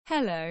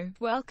Hello,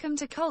 welcome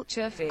to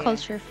Culture Fear.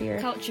 Culture Fear.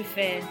 Culture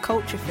Fear.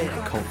 Culture Fear.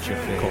 Culture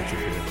Fear. Culture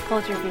Fear.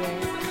 Culture Fear.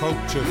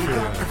 Culture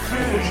Fear.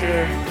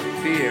 Culture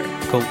Fear.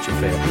 Culture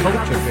Fear.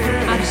 Culture Fear.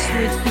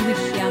 Arswyd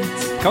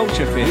diwylliant.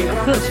 Culture Fear.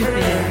 Culture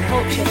Fear.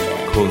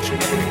 Culture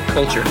Fear.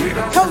 Culture Fear.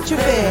 Culture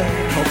Fear.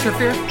 Culture Fear. Culture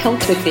Fear.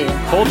 Culture Fear.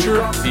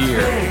 Culture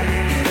Fear.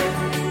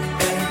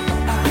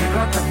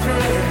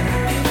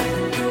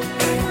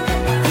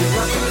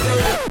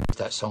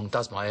 That song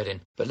does my head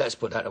in, but let's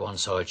put that to one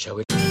side, shall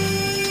we?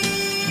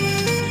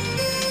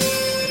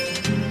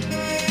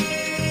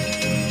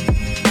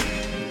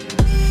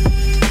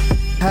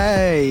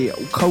 Hey,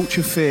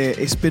 Culture Fear.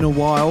 It's been a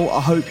while.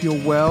 I hope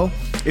you're well.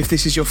 If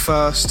this is your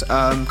first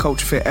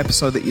Culture Fear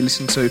episode that you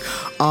listen to,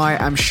 I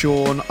am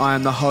Sean. I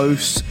am the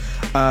host.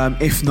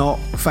 If not,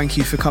 thank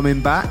you for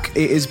coming back.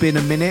 It has been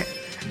a minute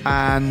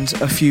and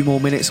a few more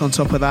minutes on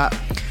top of that.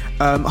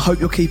 I hope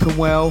you're keeping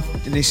well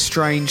in this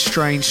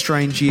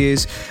strange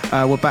years.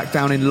 We're back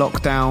down in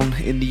lockdown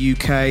in the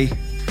UK.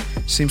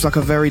 Seems like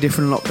a very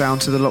different lockdown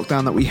to the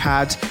lockdown that we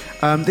had.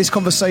 This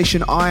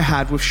conversation I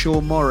had with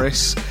Sean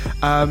Morris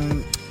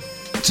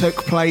took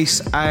place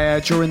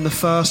during the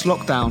first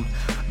lockdown,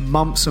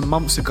 months and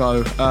months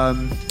ago.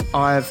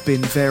 I have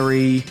been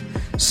very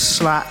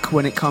slack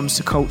when it comes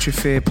to Culture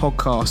Fear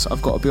podcasts,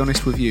 I've got to be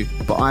honest with you.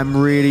 But I'm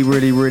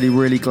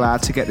really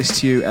glad to get this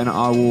to you, and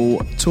I will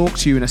talk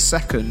to you in a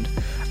second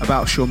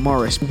about Sean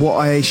Morris. What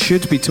I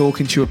should be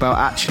talking to you about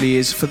actually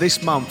is for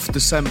this month,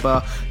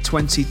 November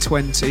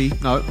 2020,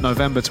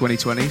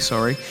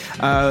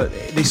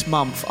 this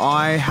month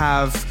I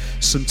have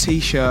some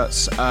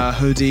t-shirts,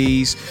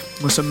 hoodies,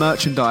 with some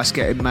merchandise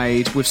getting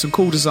made with some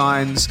cool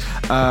designs.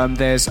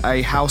 There's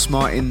a House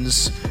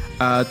Martins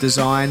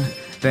design.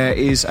 There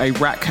is a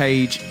Rat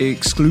Cage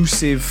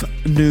exclusive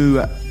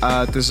new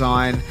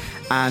design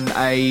and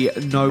a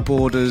No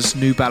Borders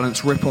New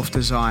Balance rip-off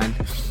design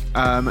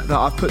that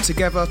I've put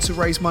together to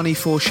raise money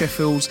for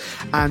Sheffield's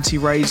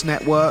Anti-Raids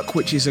Network,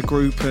 which is a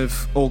group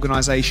of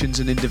organisations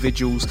and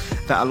individuals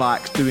that are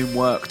like doing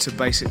work to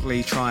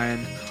basically try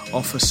and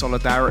offer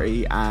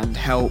solidarity and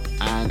help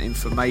and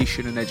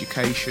information and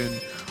education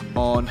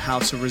on how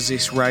to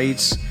resist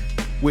raids,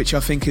 which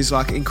I think is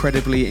like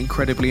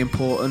incredibly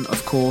important.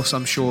 Of course,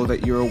 I'm sure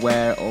that you're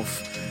aware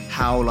of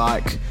how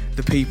like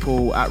the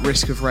people at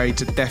risk of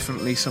raids are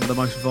definitely some of the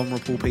most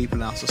vulnerable people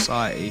in our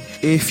society.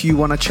 If you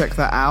want to check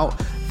that out,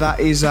 that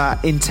is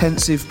at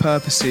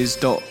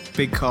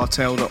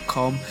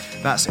intensivepurposes.bigcartel.com.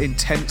 That's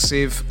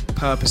intensive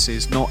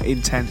purposes, not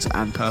intent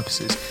and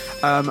purposes.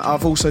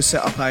 I've also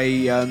set up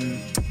a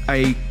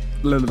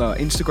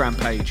Instagram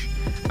page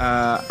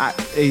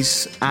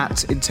is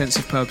at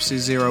intensive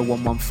purposes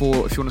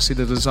 0114 if you want to see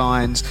the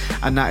designs,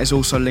 and that is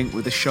also linked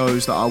with the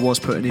shows that I was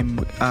putting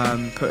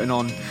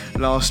on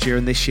last year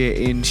and this year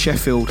in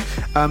Sheffield.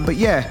 But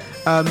yeah,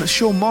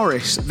 Sean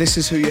Morris, this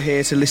is who you're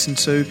here to listen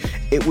to.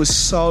 It was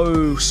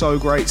so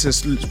great to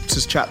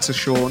chat to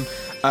Sean.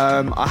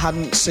 I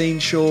hadn't seen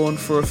Sean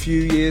for a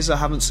few years. I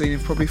haven't seen him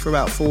probably for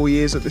about 4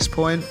 years at this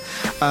point,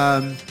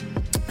 and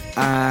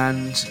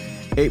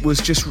it was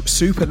just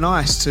super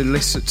nice to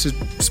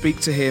speak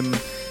to him,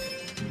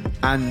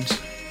 and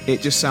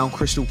it just sounded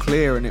crystal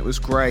clear, and it was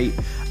great.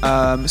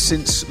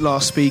 Since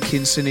last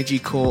speaking,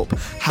 Synergy Corp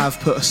have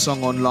put a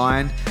song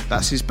online.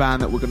 That's his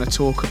band that we're going to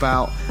talk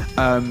about.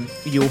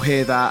 You'll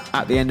hear that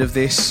at the end of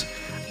this.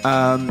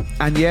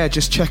 And yeah,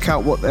 just check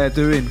out what they're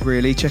doing,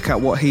 really. Check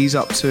out what he's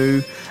up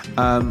to.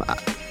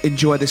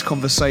 Enjoy this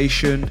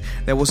conversation.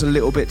 There was a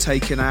little bit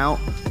taken out.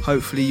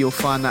 Hopefully you'll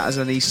find that as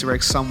an Easter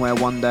egg somewhere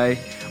one day.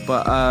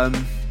 But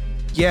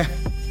yeah,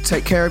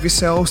 take care of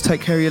yourselves,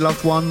 take care of your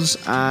loved ones,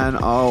 and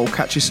I'll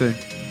catch you soon.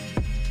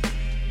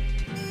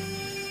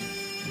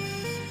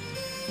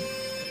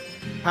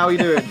 How are you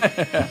doing?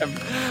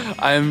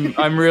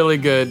 I'm really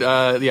good.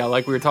 Yeah,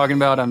 like we were talking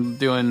about, I'm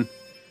doing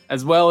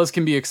as well as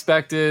can be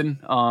expected.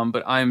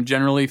 But I'm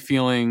generally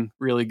feeling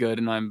really good,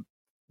 and I'm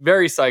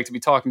very psyched to be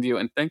talking to you.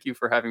 And thank you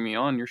for having me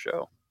on your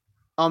show.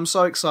 I'm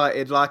so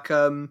excited. Like,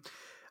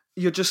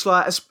 you're just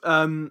like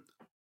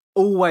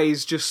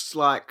always just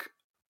like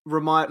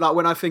like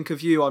when I think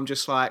of you, I'm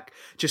just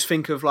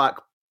think of like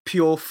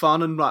pure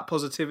fun and like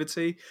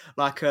positivity,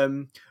 like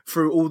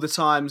through all the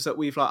times that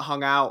we've like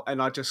hung out, and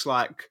I just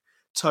like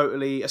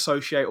totally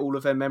associate all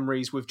of their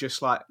memories with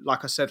just like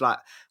I said, like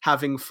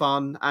having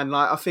fun. And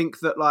like I think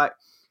that like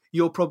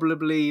you're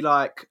probably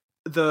like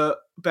the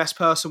best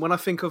person when I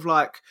think of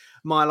like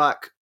my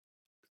like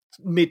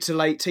mid to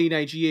late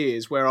teenage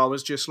years, where I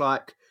was just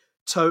like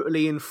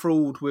totally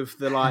enthralled with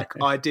the like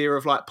idea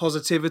of like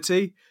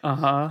positivity.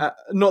 Not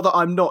that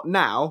I'm not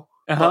now,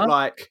 but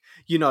like,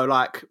 you know,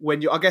 like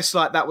when I guess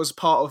like that was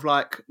part of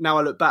like, now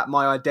I look back,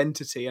 my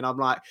identity, and I'm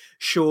like,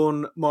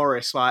 Sean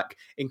Morris like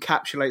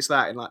encapsulates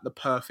that in like the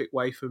perfect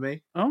way for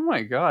me. Oh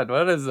my God,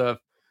 that is a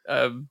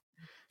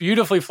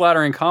beautifully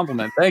flattering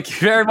compliment. Thank you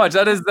very much.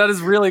 That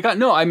is really good.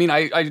 No, I mean,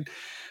 I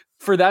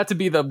for that to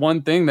be the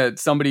one thing that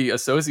somebody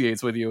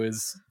associates with you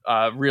is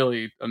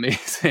really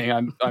amazing.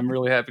 I'm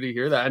really happy to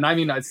hear that. And I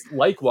mean, it's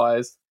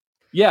likewise.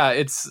 Yeah,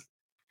 it's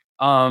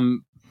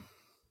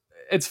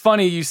it's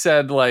funny you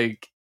said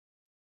like,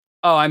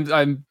 oh,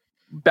 I'm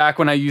back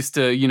when I used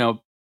to,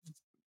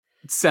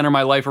 center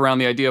my life around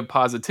the idea of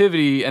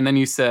positivity, and then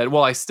you said,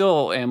 well, I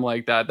still am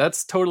like that.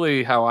 That's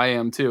totally how I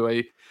am too.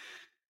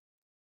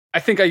 I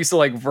think I used to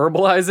like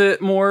verbalize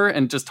it more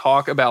and just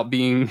talk about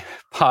being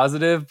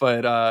positive,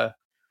 but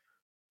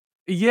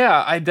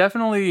yeah, I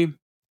definitely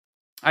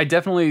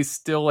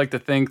still like to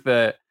think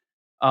that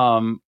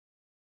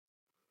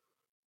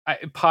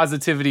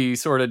positivity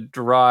sort of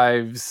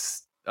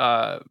drives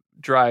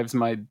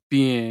my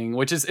being,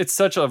 which is, it's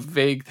such a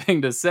vague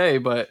thing to say,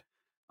 but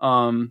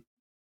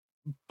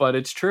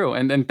it's true.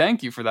 And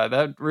thank you for that.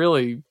 That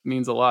really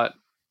means a lot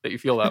that you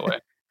feel that way.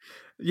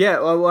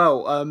 Yeah,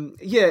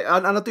 yeah,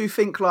 and I do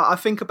think, like, I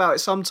think about it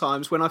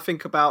sometimes when I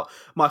think about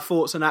my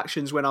thoughts and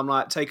actions when I'm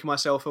like taking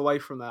myself away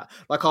from that.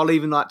 Like, I'll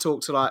even like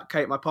talk to like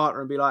Kate, my partner,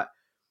 and be like,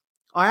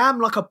 I am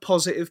like a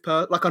positive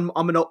person, like I'm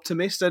an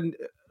optimist, and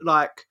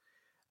like,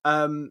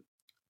 I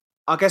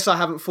guess I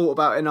haven't thought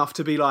about it enough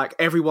to be like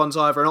everyone's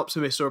either an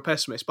optimist or a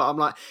pessimist. But I'm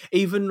like,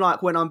 even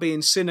like when I'm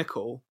being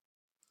cynical,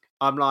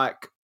 I'm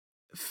like,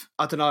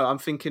 I don't know. I'm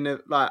thinking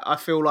of like, I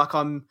feel like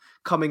I'm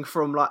coming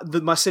from like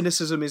my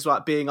cynicism is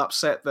like being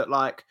upset that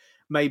like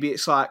maybe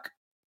it's like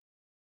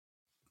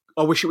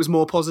I wish it was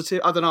more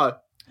positive. I don't know.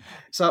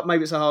 So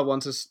maybe it's a hard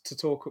one to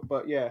talk,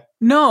 but yeah.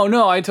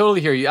 No, I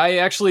totally hear you. I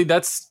actually,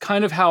 that's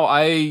kind of how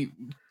I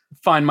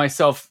find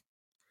myself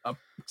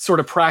sort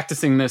of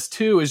practicing this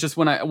too. Is just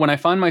when I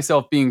find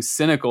myself being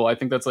cynical. I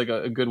think that's like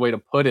a good way to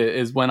put it.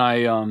 Is when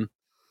I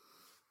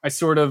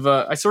sort of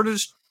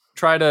just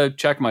try to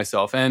check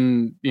myself,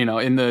 and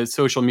in the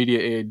social media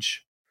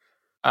age,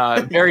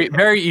 very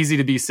very easy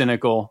to be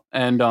cynical,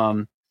 and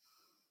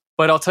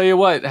but I'll tell you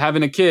what,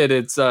 having a kid,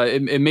 it's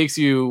it makes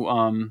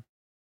you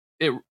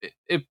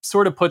it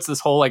sort of puts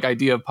this whole like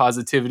idea of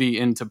positivity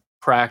into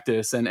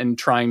practice, and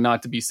trying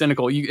not to be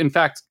cynical. In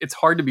fact, it's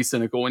hard to be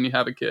cynical when you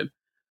have a kid.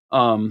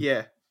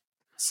 Yeah.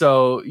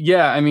 So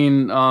yeah, I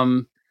mean,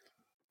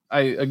 I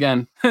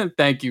again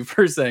thank you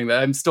for saying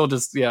that. I'm still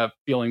just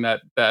feeling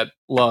that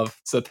love.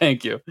 So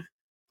thank you.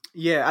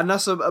 Yeah, and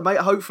that's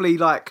hopefully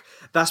like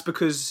that's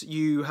because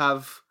you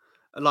have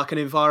like an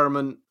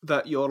environment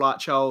that your like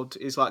child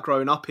is like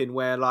growing up in,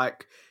 where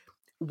like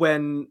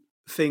when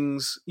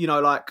things,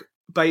 like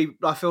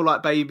I feel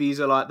like babies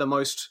are like the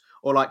most,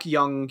 or like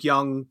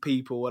young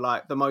people are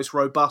like the most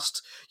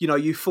robust.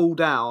 You fall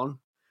down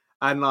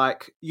and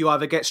like you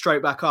either get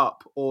straight back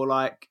up, or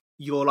like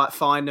you're like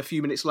fine a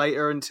few minutes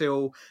later,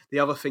 until the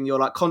other thing, you're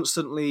like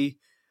constantly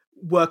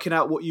working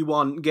out what you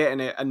want, getting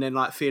it, and then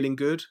like feeling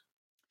good.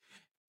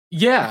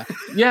 Yeah,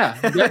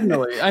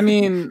 definitely. I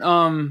mean,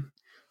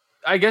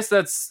 I guess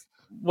that's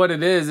what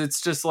it is.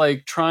 It's just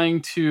like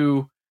trying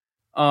to,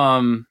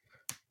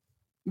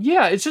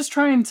 it's just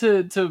trying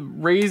to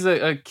raise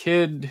a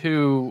kid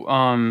who,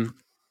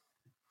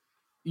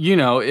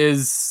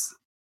 is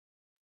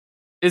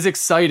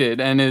excited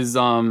and is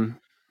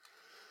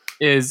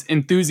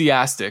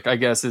enthusiastic, I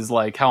guess, is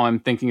like how I'm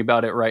thinking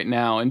about it right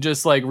now. And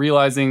just like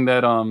realizing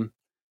that,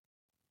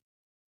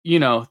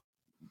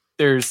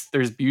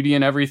 there's beauty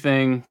in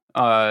everything.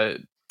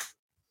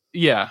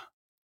 Yeah,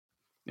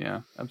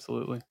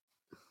 absolutely.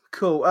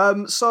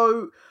 Cool.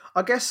 So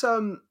I guess,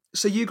 so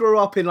you grew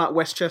up in like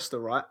Westchester,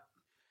 right?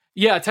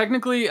 Yeah,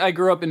 technically I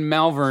grew up in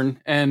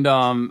Malvern, and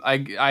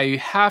I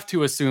have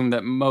to assume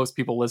that most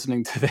people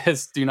listening to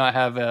this do not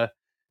have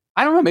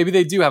I don't know, maybe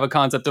they do have a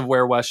concept of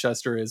where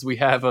Westchester is. We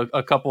have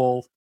a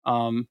couple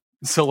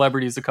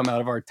celebrities that come out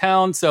of our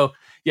town. So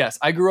yes,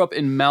 I grew up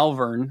in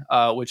Malvern,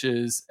 which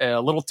is a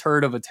little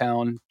turd of a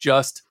town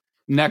just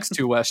next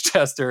to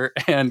Westchester,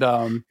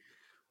 and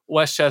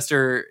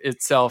Westchester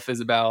itself is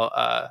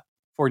about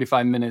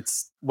 45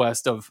 minutes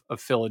west of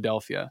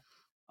Philadelphia.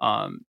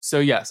 So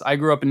yes, I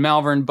grew up in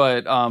Malvern,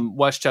 but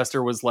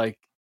Westchester was like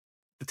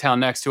the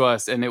town next to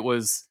us, and it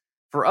was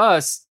for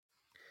us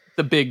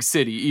the big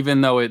city,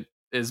 even though it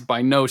is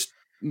by no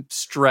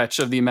stretch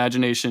of the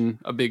imagination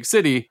a big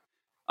city.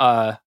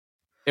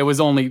 It was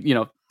only,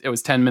 it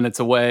was 10 minutes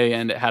away,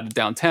 and it had a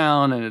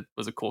downtown, and it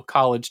was a cool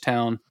college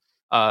town.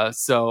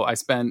 So I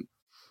spent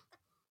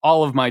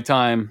all of my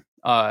time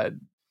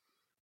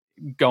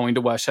going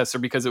to Westchester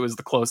because it was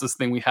the closest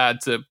thing we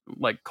had to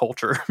like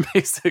culture,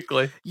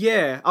 basically.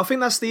 Yeah, I think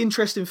that's the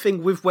interesting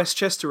thing with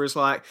Westchester is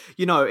like,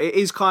 it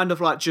is kind of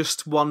like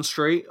just one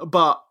street,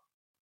 but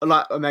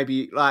like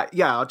maybe like,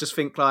 yeah, I just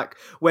think like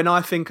when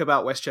I think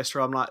about Westchester,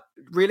 I'm like,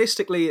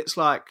 realistically, it's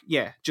like,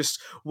 yeah, just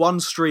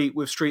one street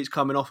with streets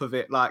coming off of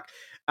it, like,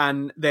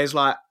 and there's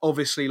like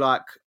obviously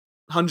like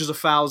hundreds of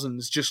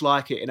thousands just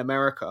like it in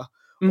America.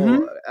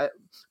 Mm-hmm.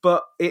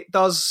 But it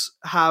does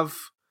have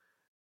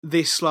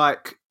this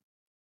like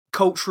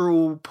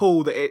cultural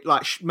pull that it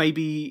like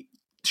maybe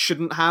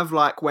shouldn't have,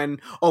 like when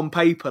on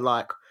paper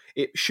like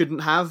it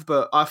shouldn't have,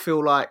 but I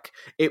feel like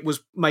it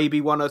was maybe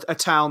a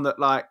town that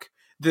like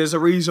there's a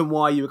reason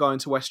why you were going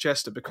to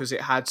Westchester, because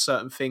it had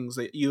certain things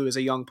that you as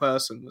a young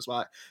person was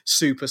like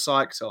super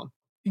psyched on.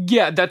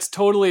 Yeah, that's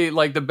totally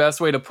like the best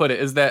way to put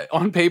it, is that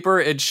on paper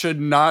it should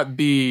not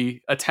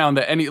be a town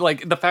that any,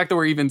 like, the fact that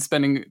we're even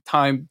spending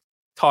time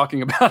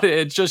talking about it,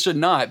 it just should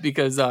not,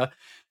 because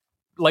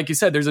like you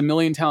said, there's a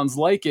million towns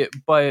like it,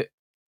 but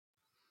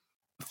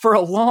for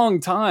a long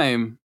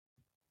time,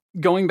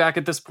 going back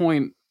at this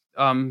point,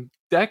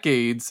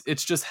 decades,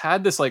 it's just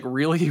had this like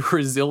really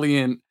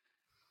resilient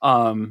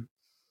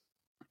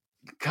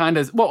kind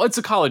of, well, it's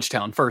a college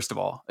town. First of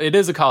all, it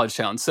is a college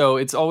town, so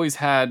it's always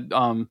had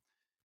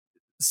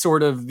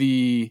sort of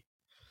the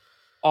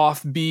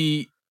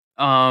offbeat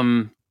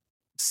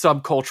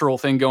subcultural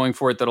thing going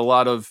for it that a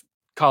lot of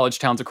college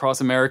towns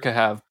across America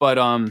have.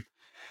 But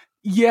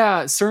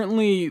yeah,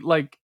 certainly,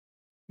 like,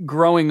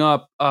 growing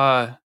up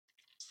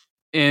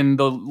in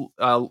the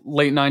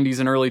late 90s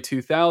and early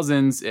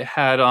 2000s, it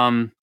had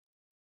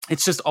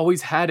it's just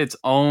always had its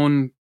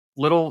own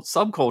little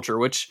subculture,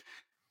 which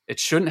it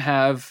shouldn't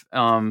have,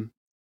 but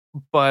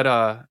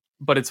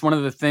it's one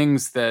of the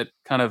things that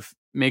kind of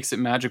makes it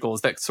magical, is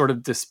that sort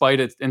of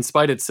in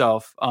spite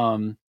itself,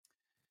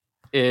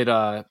 it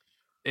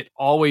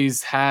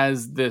always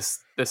has this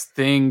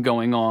thing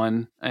going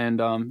on. And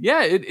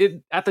yeah,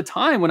 it at the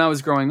time when I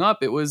was growing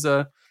up, it was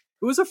a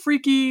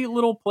freaky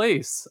little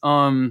place.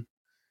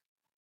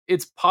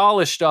 It's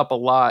polished up a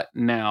lot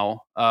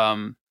now,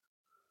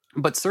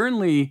 but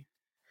certainly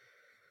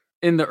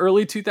in the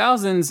early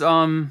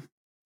 2000s,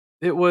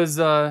 it was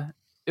a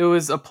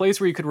place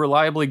where you could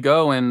reliably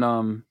go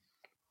and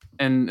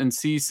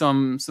see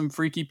some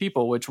freaky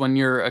people, which when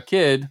you're a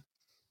kid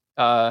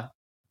who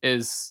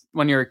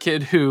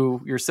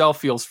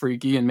yourself feels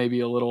freaky and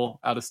maybe a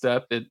little out of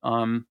step, it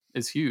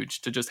is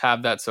huge to just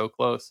have that so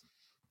close.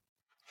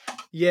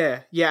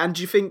 Yeah. And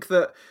do you think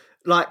that,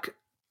 like,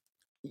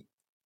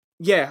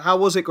 yeah, how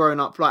was it growing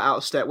up, like, out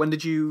of step? When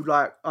did you,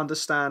 like,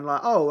 understand,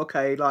 like, oh,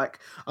 okay, like,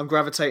 I'm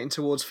gravitating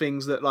towards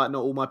things that, like,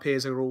 not all my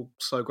peers are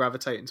also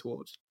gravitating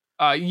towards?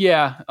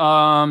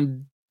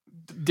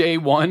 Day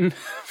one,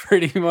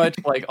 pretty much,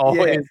 like,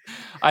 always. Yeah.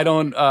 I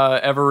don't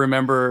ever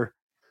remember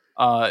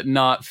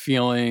not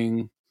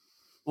feeling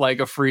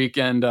like a freak.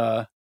 And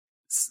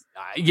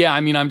yeah,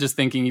 I mean, I'm just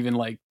thinking even,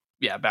 like,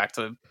 yeah, back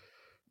to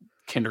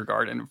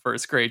kindergarten,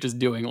 first grade, just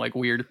doing, like,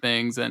 weird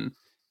things and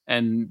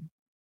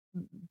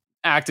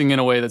acting in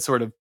a way that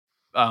sort of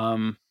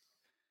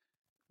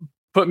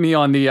put me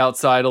on the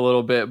outside a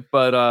little bit.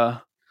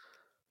 But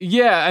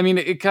yeah, I mean,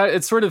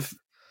 it sort of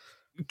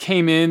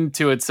came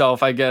into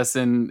itself, I guess,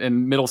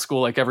 in middle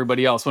school, like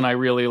everybody else, when I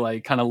really,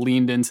 like, kind of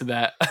leaned into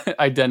that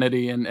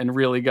identity and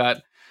really got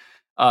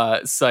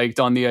psyched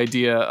on the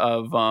idea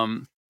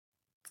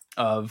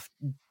of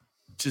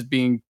just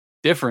being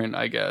different,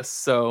 I guess.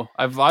 So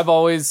I've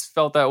always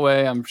felt that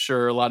way. I'm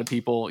sure a lot of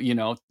people, you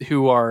know,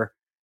 who are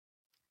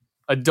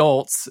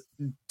adults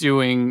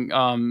doing,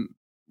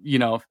 you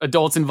know,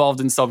 adults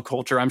involved in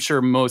subculture, I'm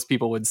sure most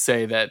people would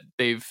say that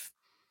they've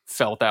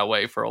felt that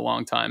way for a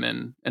long time,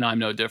 and I'm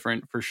no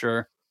different, for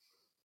sure.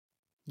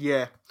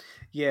 Yeah.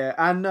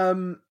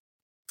 And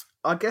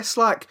I guess,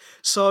 like,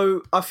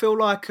 so I feel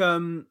like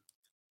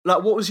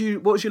what was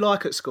you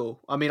like at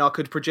school? I mean, I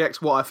could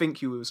project what I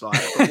think you was like,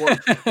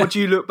 but what do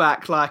you look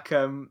back like,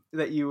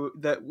 what you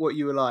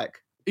were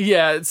like?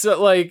 Yeah,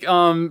 so, like,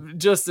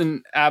 just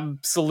an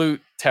absolute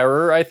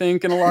terror, I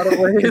think, in a lot of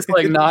ways.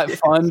 Like, not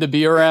fun to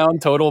be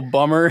around, total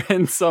bummer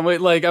in some way.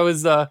 Like, I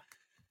was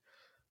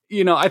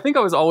you know, I think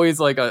I was always,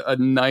 like, a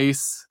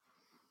nice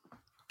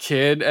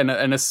kid and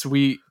a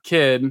sweet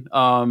kid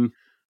when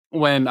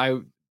I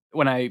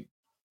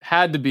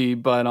had to be,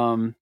 but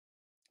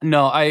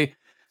no, I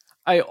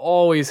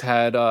always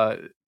had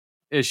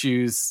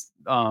issues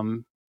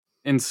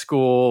in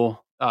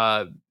school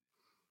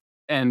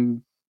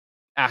and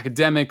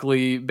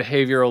academically,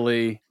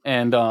 behaviorally,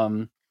 and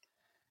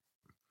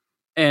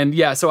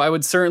yeah, so I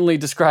would certainly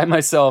describe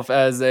myself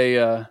as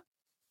a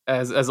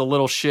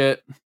little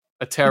shit,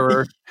 a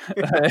terror.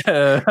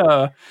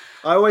 I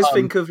always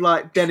think of,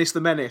 like, Dennis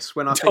the Menace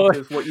when I think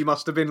of what you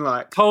must have been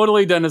like.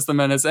 Totally Dennis the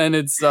Menace. And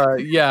it's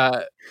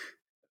yeah,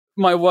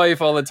 my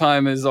wife all the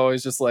time is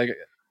always just like,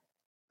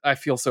 I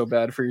feel so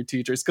bad for your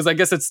teachers, because I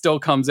guess it still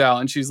comes out,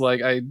 and she's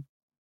like,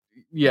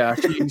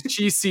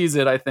 she sees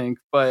it, I think.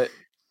 But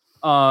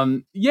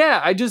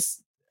yeah,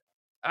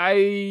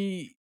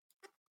 I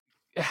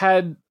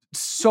had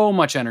so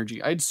much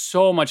energy. I had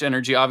so much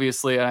energy,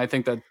 obviously, and I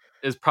think that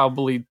is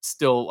probably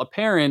still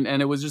apparent,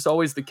 and it was just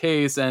always the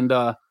case. And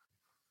I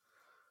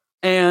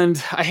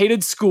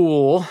hated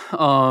school.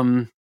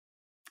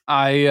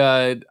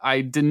 I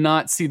did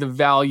not see the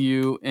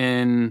value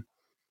in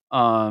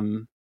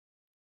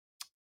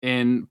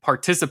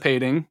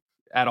participating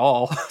at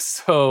all.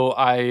 So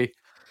I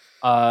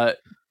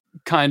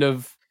kind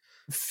of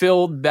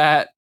filled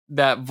that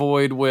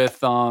void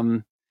with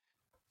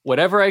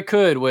whatever I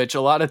could, which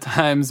a lot of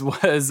times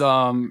was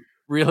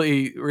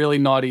really, really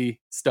naughty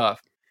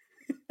stuff.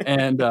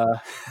 And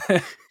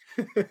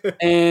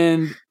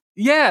and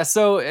yeah,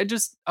 so I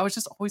was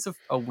just always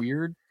a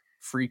weird,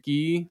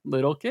 freaky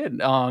little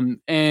kid.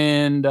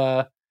 And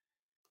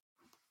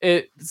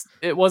it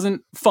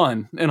wasn't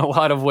fun in a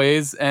lot of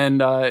ways,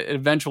 and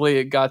eventually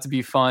it got to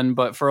be fun.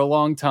 But for a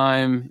long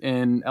time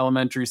in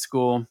elementary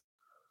school,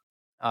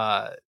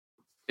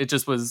 it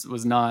just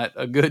was not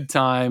a good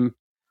time.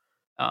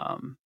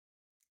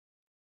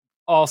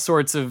 All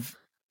sorts of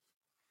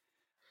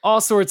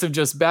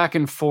just back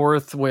and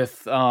forth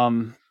with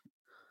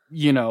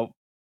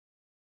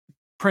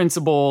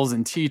principals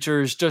and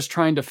teachers just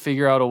trying to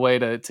figure out a way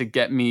to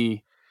get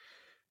me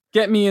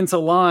into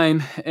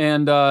line,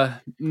 and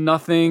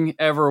nothing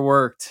ever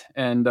worked.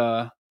 And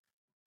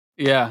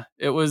yeah,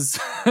 it was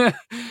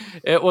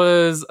it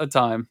was a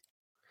time.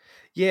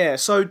 Yeah.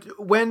 So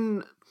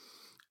when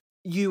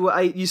you were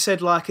 8, you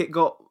said like it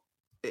got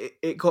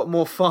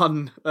more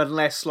fun and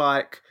less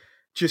like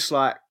just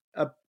like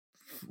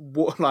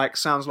what like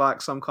sounds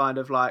like some kind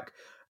of like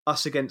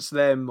us against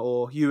them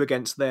or you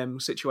against them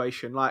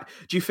situation. Like,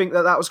 do you think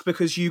that was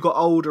because you got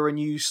older and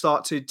you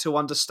started to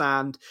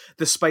understand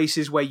the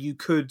spaces where you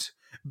could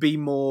be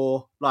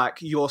more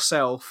like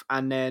yourself,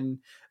 and then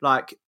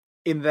like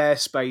in their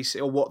space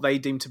or what they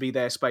deem to be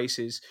their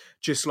spaces,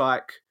 just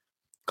like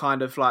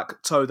kind of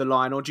like toe the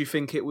line? Or do you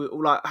think it was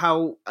like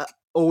how,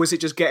 or was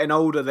it just getting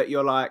older that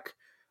you're like,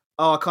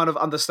 oh, I kind of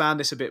understand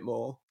this a bit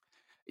more?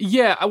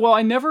 Yeah, well,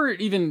 I never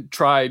even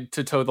tried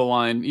to toe the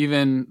line,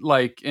 even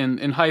like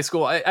in high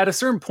school. At a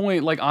certain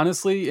point, like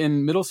honestly,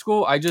 in middle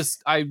school, I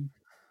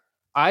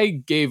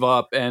gave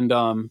up, and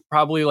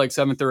probably like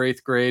 7th or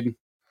 8th grade,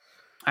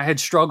 I had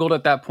struggled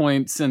at that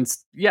point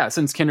since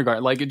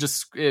kindergarten. Like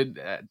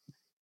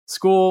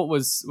school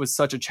was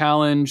such a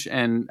challenge,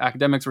 and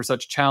academics were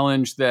such a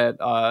challenge that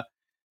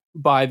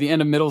by the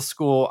end of middle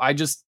school, I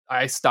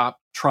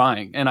stopped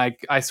trying, and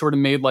I sort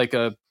of made like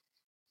a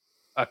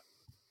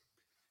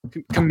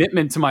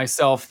commitment to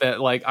myself that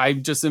like I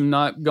just am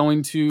not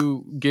going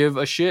to give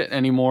a shit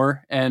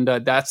anymore, and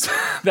that's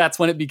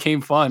when it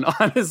became fun.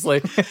 Honestly,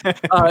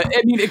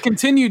 I mean, it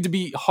continued to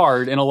be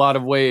hard in a lot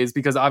of ways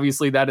because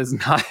obviously that's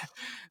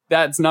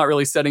not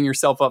really setting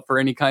yourself up for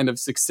any kind of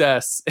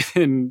success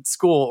in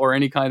school or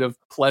any kind of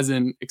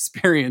pleasant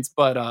experience.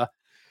 But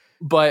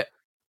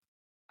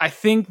I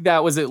think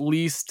that was at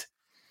least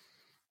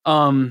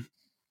allowing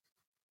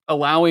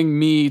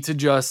me to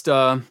just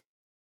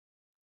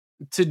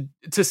to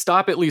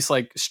stop at least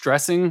like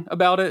stressing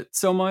about it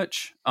so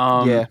much.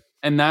 And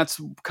that's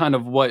kind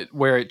of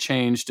where it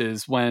changed,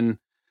 is when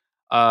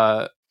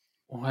I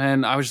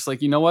was just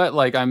like, you know what,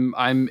 like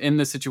I'm in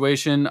this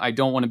situation I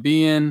don't want to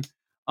be in.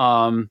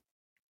 And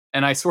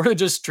I sort of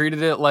just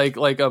treated it like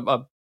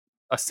a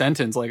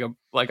sentence,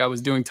 like I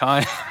was doing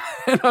time.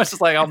 And I was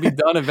just like, I'll be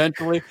done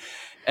eventually.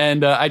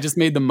 And I just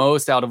made the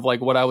most out of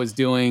like what I was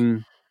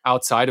doing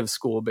outside of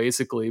school,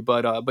 basically.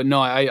 But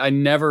no, I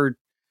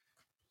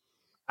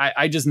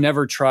just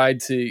never tried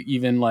to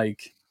even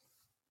like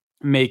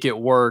make it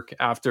work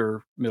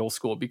after middle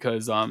school,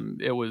 because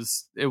it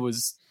was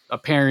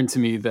apparent to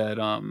me that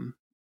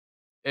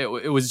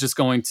it was just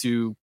going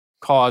to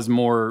cause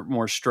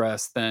more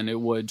stress than it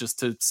would just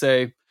to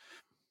say,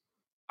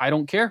 I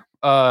don't care.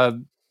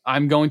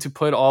 I'm going to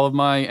put all of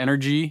my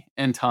energy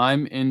and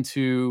time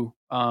into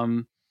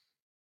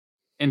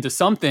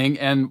something,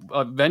 and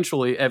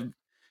eventually,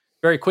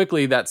 very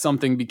quickly, that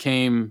something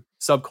became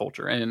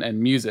subculture and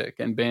music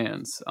and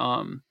bands.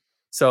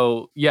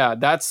 So yeah,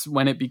 that's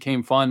when it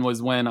became fun,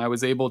 was when I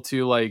was able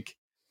to like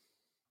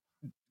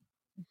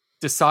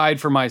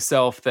decide for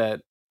myself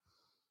that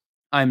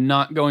I'm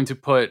not going to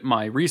put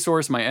my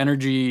resource, my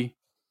energy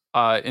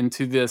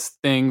into this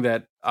thing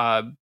that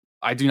I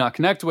do not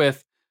connect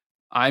with.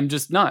 I'm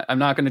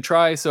not going to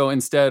try. So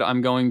instead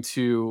I'm going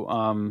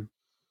to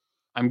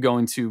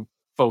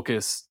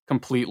focus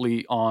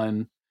completely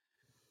on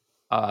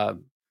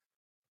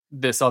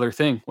this other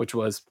thing, which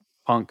was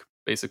punk,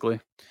 basically.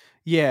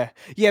 Yeah,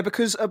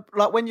 because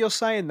like when you're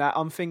saying that,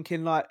 I'm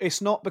thinking like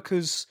it's not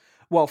because,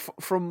 well,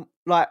 from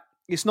like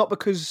it's not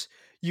because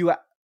you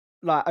are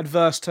like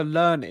adverse to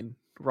learning,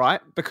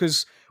 right?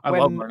 Because I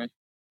love learning.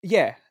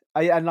 Yeah,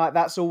 and like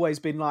that's always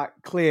been like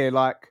clear,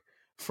 like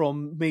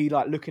from me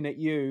like looking at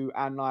you,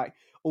 and like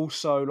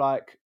also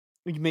like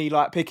me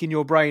like picking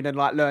your brain and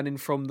like learning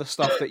from the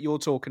stuff that you're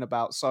talking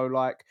about. So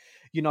like,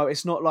 you know,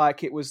 it's not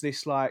like it was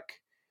this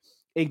like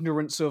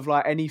ignorance of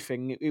like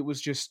anything. It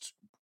was just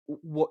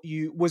what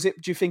you was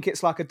it. Do you think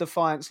it's like a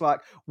defiance, like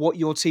what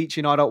you're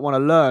teaching I don't want to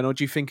learn, or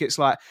do you think it's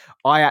like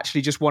I actually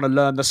just want to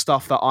learn the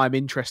stuff that I'm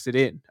interested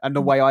in and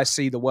the way I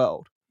see the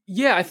world?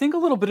 Yeah, I think a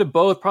little bit of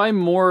both. Probably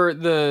more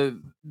the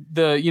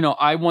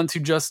I want to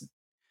just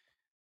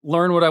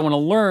learn what I want to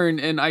learn,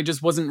 and I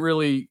just wasn't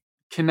really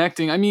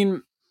connecting. I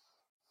mean,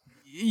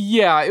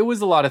 yeah, it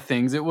was a lot of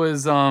things. It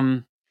was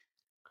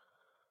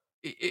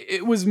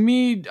it was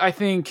me, I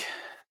think.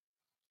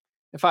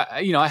 If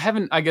I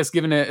haven't, I guess,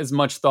 given it as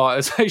much thought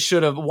as I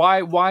should have.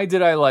 Why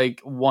did I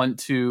like want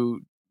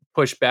to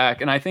push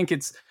back? And I think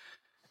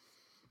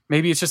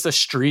maybe it's just a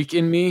streak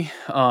in me,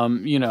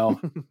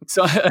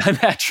 so a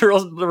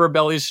natural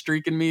rebellious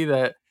streak in me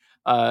that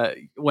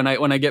when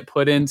I get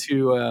put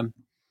into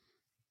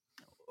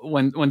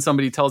when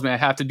somebody tells me I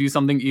have to do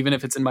something, even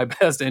if it's in my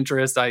best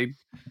interest, I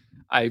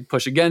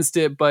push against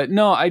it. But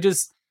no, I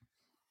just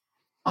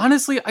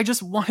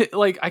wanted,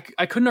 like,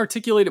 I couldn't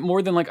articulate it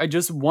more than like I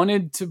just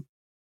wanted to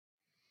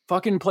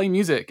fucking play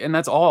music, and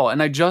that's all.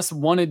 And I just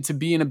wanted to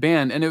be in a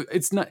band. And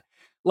it's not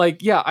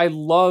like, yeah, I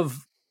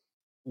love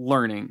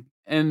learning.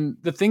 And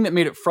the thing that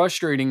made it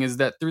frustrating is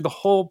that through the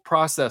whole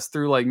process,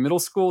 through like middle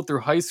school, through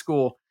high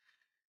school,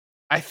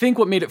 I think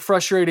what made it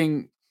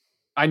frustrating,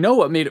 I know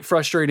what made it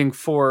frustrating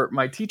for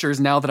my teachers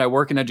now that I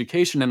work in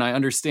education and I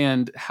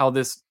understand how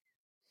this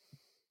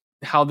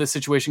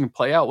situation can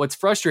play out. What's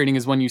frustrating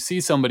is when you see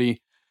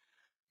somebody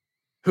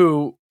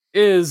who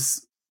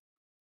is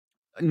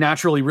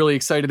naturally really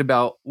excited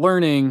about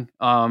learning,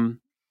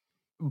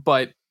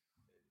 but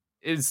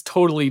is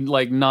totally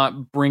like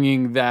not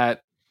bringing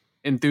that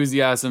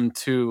enthusiasm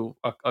to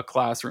a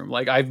classroom.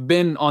 Like, I've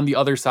been on the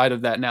other side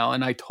of that now,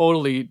 and I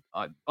totally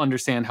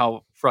understand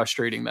how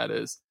frustrating that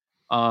is.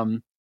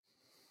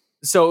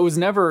 So it was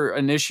never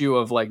an issue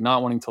of like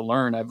not wanting to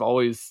learn. I've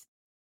always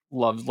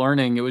loved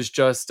learning. It was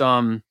just,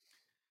 I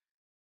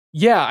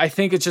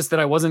think it's just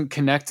that I wasn't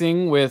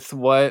connecting with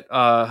what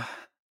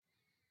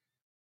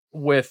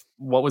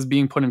was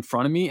being put in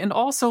front of me. And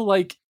also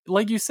like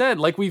you said,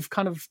 like we've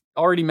kind of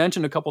already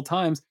mentioned a couple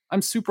times,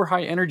 I'm super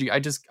high energy.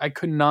 I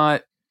could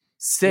not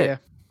sit. Yeah.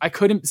 I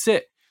couldn't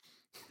sit.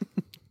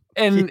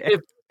 And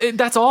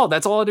that's all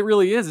it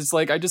really is. It's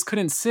like, I just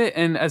couldn't sit.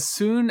 And as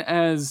soon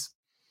as,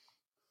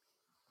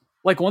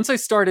 like, once I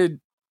started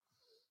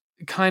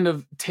kind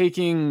of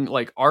taking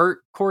like art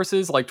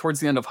courses, like towards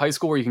the end of high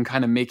school, where you can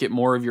kind of make it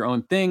more of your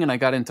own thing. And I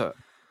got into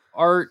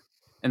art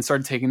and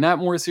started taking that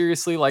more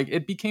seriously. Like,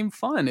 it became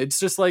fun. It's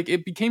just like,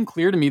 it became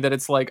clear to me that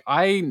it's like,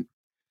 I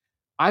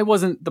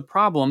wasn't the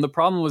problem. The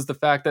problem was the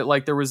fact that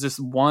like, there was this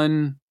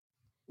one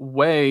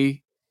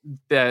way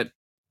that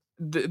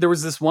there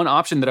was this one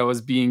option that I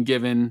was being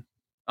given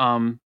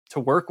to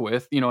work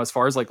with, you know, as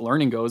far as like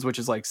learning goes, which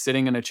is like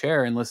sitting in a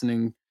chair and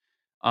listening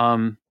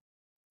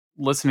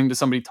to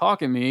somebody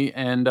talk at me,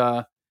 and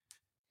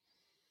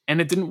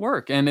it didn't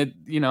work. And it,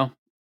 you know,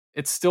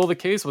 it's still the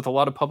case with a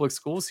lot of public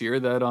schools here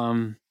that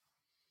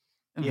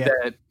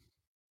that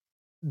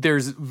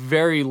there's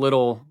very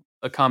little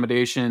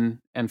accommodation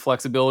and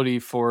flexibility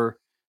for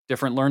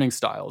different learning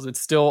styles.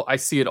 It's still, I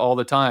see it all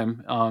the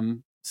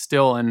time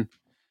still. And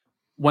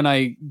when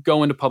I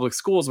go into public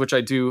schools, which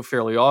I do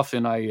fairly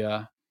often,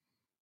 I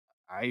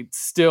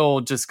still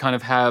just kind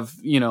of have,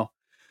 you know,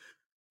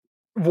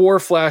 war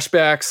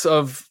flashbacks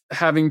of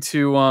having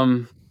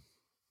to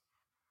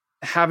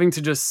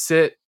just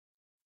sit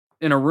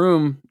in a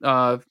room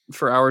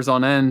for hours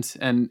on end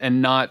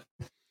and not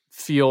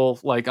feel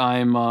like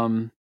I'm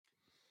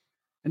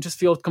and just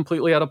feel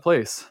completely out of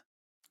place.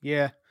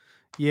 Yeah.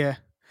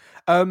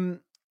 I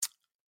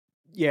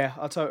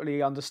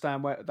totally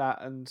understand that,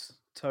 and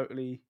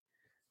totally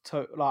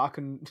like, I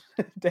can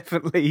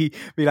definitely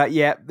be like,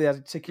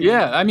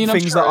 I mean,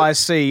 things that I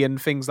see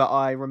and things that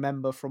I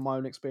remember from my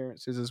own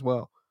experiences as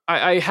well.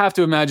 I have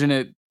to imagine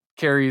it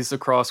carries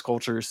across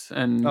cultures,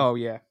 and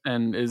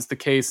and is the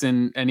case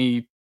in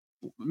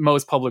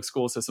most public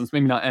school systems.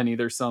 Maybe not any.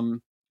 There's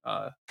some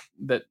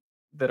that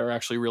are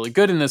actually really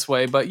good in this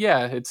way, but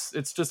yeah, it's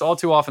just all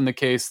too often the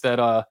case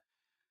that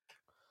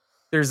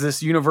there's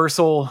this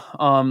universal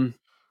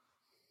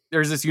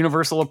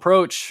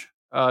approach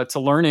to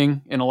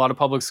learning in a lot of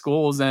public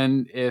schools,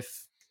 and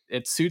if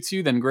it suits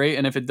you, then great,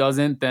 and if it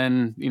doesn't,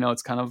 then, you know,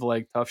 it's kind of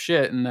like tough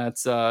shit, and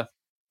that's a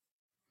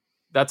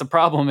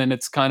problem, and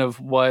it's kind of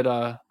what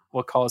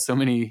caused so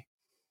many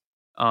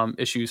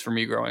issues for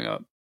me growing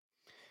up.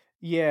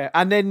 Yeah,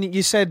 and then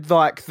you said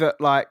like that,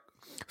 like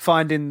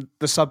finding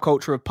the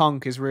subculture of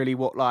punk is really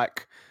what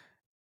like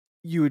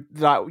you would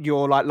like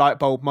your like light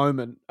bulb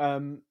moment.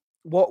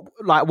 What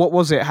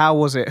was it? How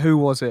was it? Who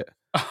was it?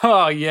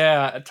 Oh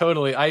yeah,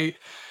 totally.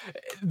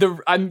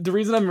 The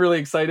reason I'm really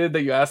excited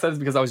that you asked that is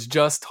because I was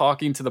just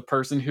talking to the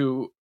person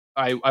who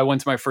I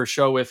went to my first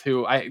show with,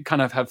 who I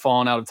kind of have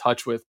fallen out of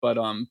touch with,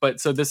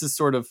 but so this is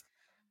sort of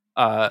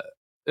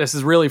this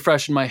is really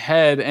fresh in my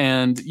head,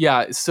 and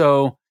yeah,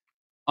 so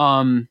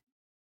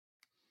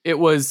it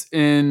was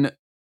in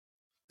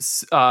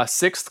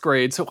sixth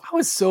grade, so I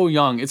was so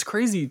young. It's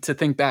crazy to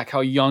think back how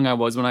young I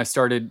was when I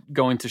started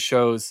going to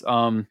shows.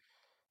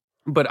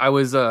 But I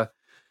was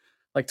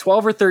like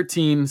 12 or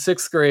 13,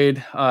 sixth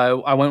grade.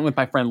 I went with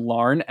my friend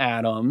Lauren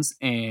Adams,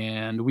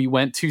 and we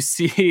went to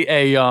see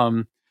a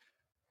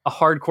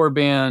hardcore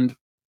band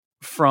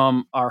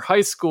from our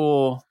high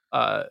school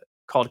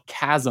called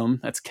Chasm.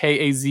 That's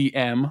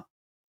Kazm.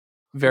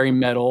 Very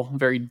metal,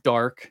 very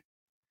dark.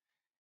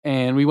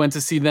 And we went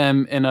to see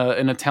them in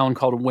a town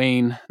called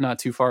Wayne, not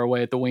too far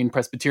away, at the Wayne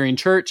Presbyterian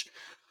Church.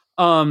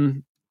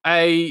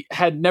 I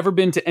had never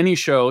been to any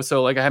show,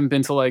 so like I haven't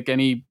been to like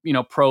any, you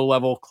know, pro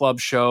level club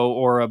show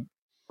or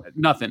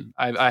nothing.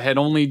 I had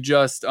only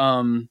just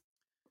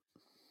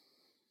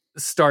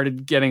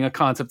started getting a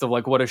concept of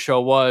like what a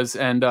show was,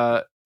 and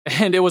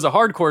it was a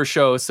hardcore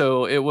show,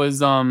 so it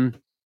was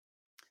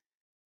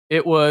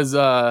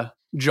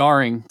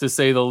jarring to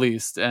say the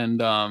least. And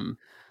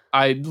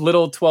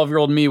little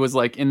 12-year-old me was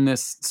like in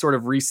this sort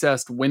of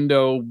recessed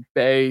window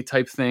bay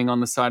type thing on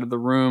the side of the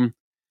room.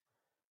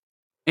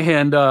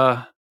 And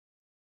I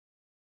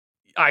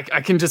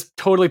can just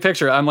totally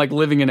picture it. I'm like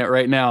living in it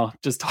right now,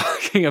 just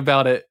talking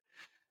about it.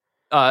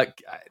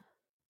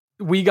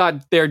 We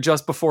got there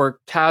just before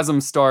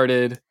Chasm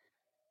started,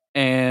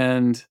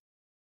 and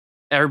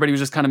everybody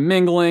was just kind of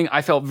mingling.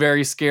 I felt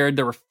very scared.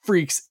 There were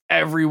freaks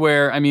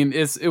everywhere. I mean,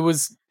 it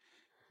was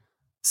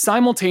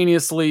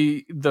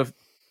simultaneously the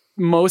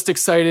most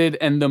excited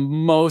and the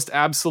most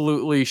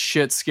absolutely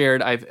shit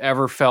scared I've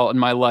ever felt in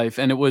my life.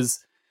 And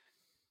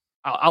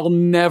I'll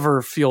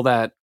never feel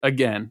that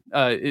again.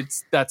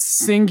 It's that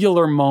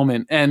singular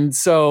moment. And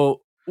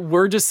so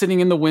we're just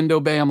sitting in the window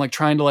bay. I'm like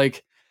trying to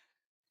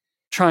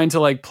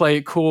play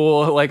it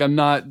cool. Like I'm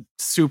not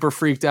super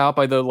freaked out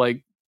by the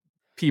like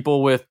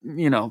people with,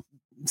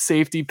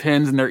 safety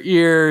pins in their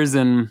ears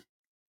and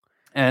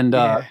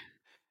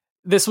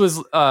this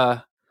was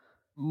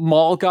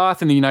mall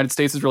goth in the United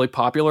States is really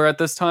popular at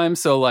this time.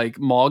 So like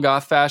mall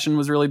goth fashion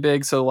was really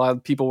big. So a lot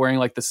of people wearing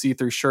like the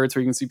see-through shirts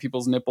where you can see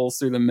people's nipples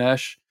through the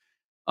mesh,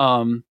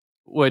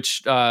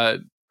 which I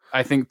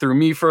think threw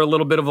me for a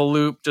little bit of a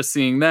loop just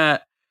seeing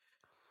that.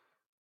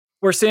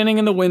 We're standing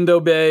in the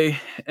window bay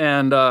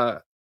and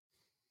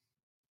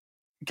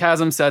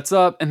Chasm sets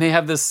up and they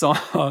have this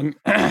song.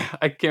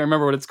 I can't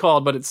remember what it's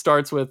called, but it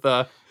starts with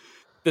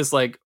this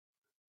like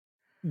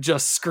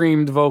just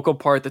screamed vocal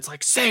part that's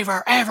like,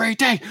 savor every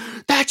day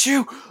that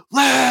you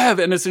live.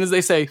 And as soon as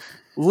they say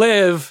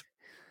live,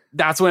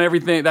 that's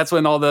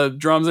when all the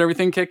drums and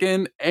everything kick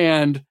in.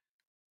 And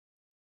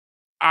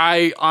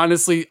I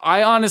honestly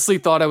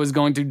thought I was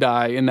going to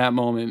die in that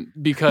moment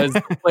because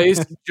the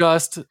place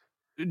just,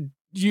 it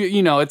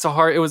was a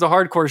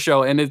hardcore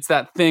show. And it's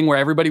that thing where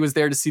everybody was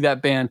there to see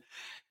that band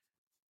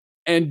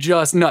and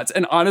just nuts.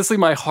 And honestly,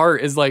 my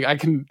heart is like,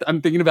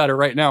 I'm thinking about it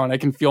right now and I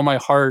can feel my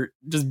heart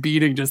just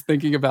beating, just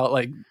thinking about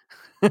like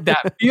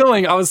that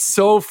feeling. I was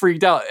so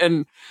freaked out.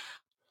 And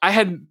I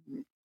had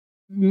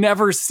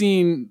never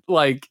seen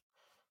like,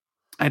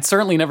 I'd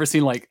certainly never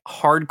seen like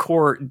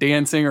hardcore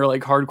dancing or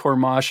like hardcore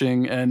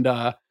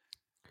moshing.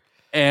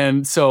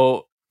 And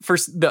so for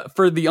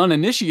the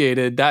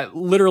uninitiated, that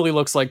literally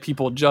looks like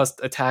people just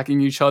attacking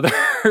each other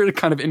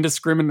kind of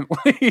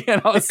indiscriminately.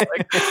 And I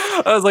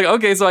was like,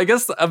 okay, so I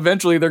guess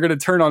eventually they're going to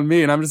turn on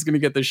me and I'm just going to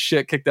get the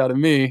shit kicked out of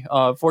me.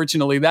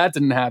 Fortunately that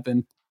didn't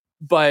happen,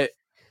 but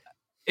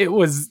it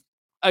was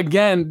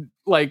again,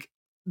 like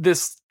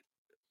this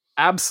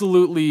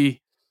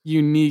absolutely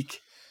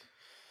unique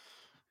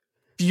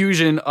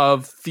fusion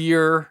of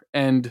fear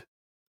and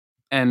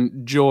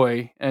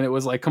joy, and it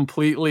was like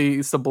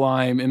completely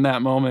sublime in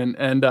that moment.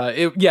 And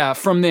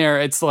from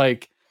there it's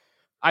like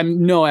I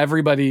know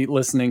everybody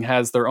listening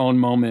has their own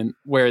moment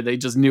where they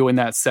just knew in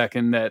that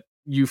second that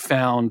you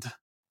found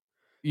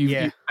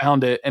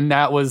it, and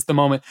that was the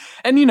moment.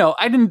 And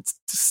I didn't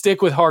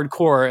stick with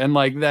hardcore and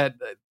like that.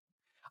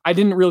 I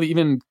didn't really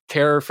even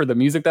care for the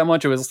music that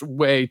much. It was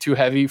way too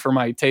heavy for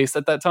my taste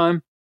at that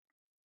time.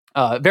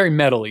 Very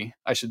metally,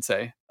 I should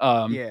say.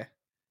 But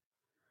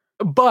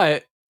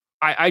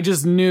I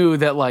just knew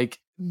that like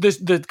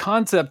the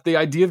concept, the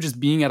idea of just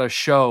being at a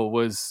show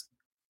was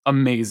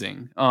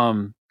amazing.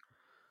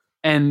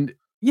 And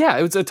yeah,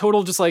 it was a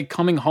total just like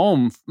coming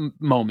home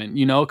moment,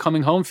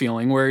 coming home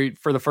feeling where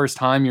for the first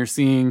time you're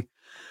seeing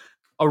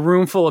a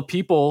room full of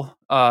people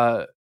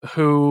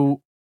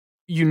who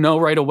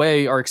right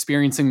away are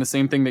experiencing the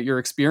same thing that you're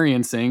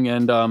experiencing.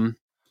 And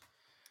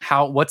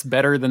what's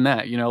better than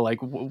that?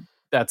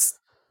 That's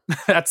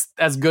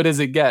as good as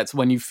it gets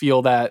when you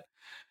feel that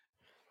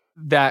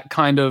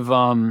kind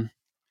of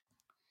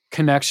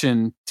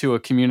connection to a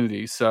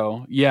community.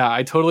 So yeah,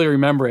 I totally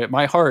remember it.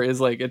 My heart is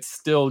like, it's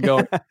still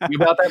going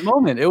about that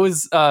moment. It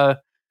was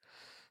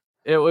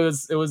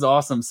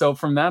awesome. So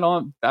from that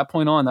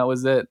point on, that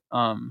was it.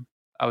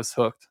 I was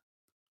hooked.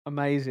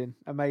 Amazing.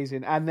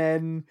 And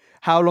then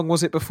how long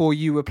was it before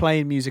you were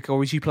playing music, or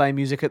was you playing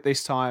music at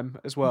this time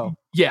as well?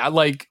 Yeah,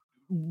 like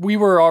we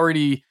were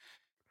already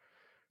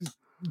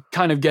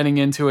kind of getting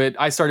into it.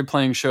 I started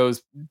playing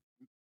shows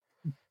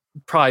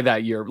probably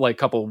that year, like a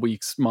couple of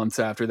weeks, months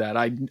after that.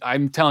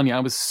 I'm telling you, I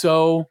was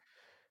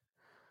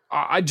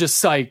I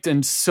just psyched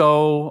and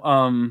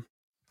so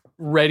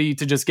ready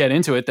to just get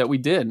into it that we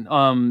did.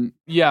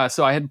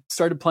 So I had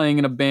started playing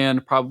in a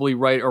band probably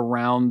right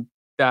around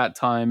that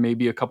time,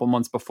 maybe a couple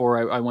months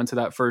before I went to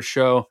that first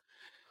show.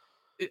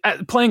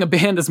 Playing a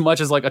band as much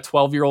as like a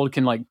 12-year-old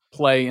can like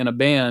play in a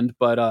band,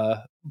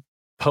 but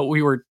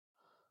we were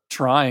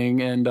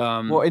trying. And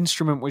what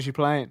instrument was you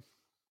playing?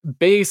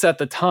 Bass at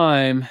the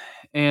time.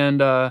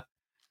 And I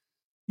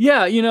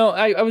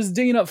was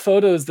digging up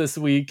photos this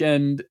week,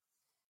 and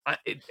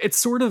it's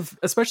sort of,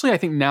 especially I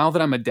think now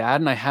that I'm a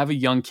dad and I have a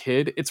young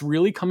kid, it's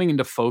really coming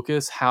into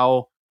focus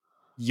how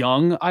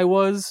young I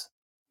was.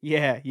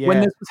 Yeah.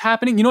 When this was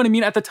happening, you know what I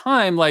mean? At the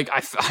time, like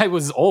I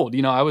was old,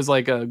 I was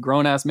like a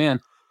grown ass man,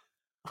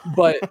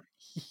 but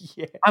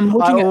Yeah. I'm I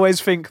looking at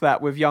always think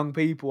that with young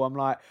people. I'm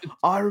like,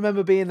 I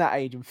remember being that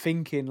age and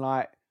thinking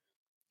like,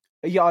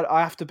 yeah,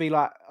 I have to be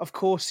like, of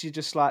course you're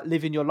just like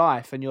living your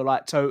life and you're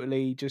like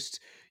totally just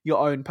your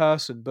own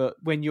person. But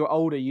when you're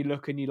older, you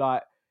look and you're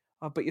like,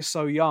 oh, but you're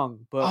so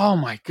young. But oh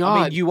my I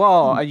god. mean, you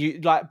are, and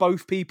you like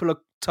both people are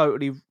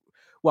totally,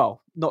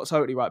 well, not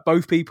totally right.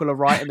 Both people are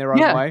right in their own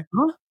Yeah. way.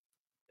 Huh?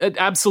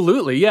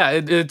 Absolutely. Yeah,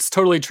 it's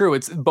totally true.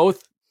 It's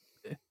both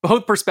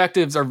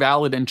perspectives are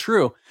valid and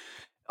true.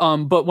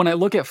 But when I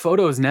look at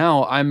photos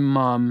now,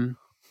 I'm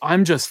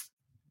just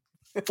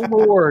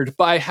floored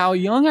by how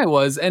young I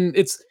was, and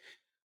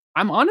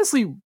I'm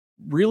honestly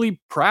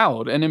really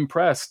proud and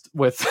impressed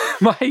with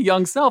my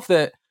young self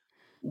that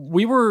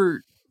we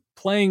were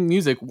playing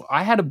music.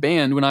 I had a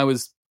band when I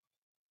was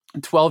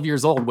 12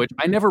 years old, which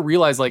I never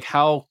realized like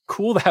how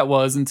cool that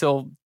was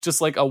until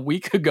just like a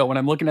week ago when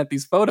I'm looking at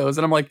these photos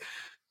and I'm like,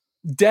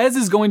 Dez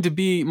is going to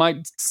be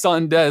my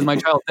son, Dez, my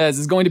child Dez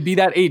is going to be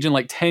that age in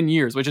like 10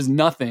 years, which is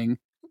nothing.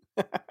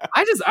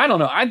 I don't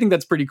know. I think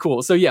that's pretty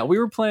cool. So yeah, we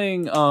were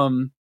playing,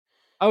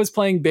 I was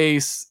playing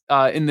bass,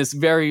 in this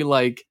very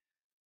like,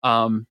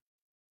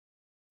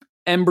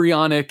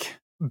 embryonic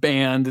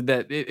band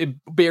that it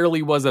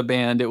barely was a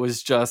band. It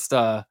was just,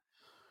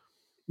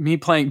 me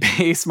playing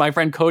bass. My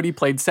friend Cody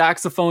played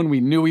saxophone.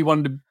 We knew we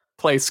wanted to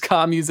play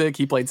ska music.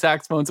 He played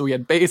saxophone. So we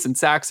had bass and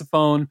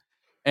saxophone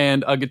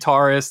and a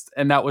guitarist.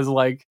 And that was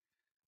like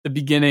the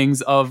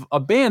beginnings of a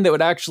band that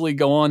would actually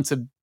go on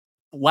to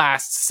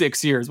last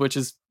 6 years, which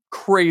is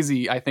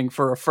crazy, I think,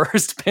 for a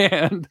first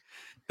band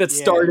that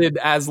started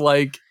as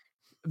like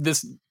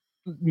this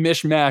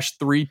mishmash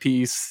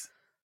 3-piece,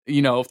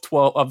 you know, of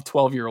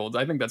 12-year-olds.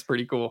 I think that's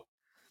pretty cool.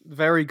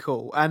 Very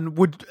cool. And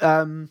would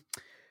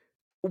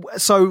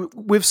so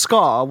with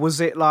ska, was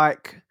it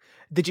like,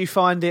 did you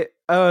find it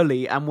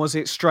early and was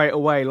it straight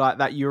away like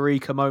that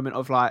eureka moment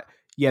of like,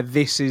 yeah,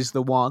 this is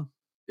the one?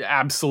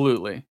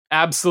 Absolutely.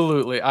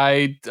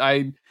 I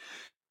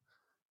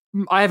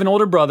have an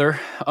older brother.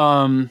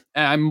 And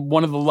I'm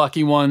one of the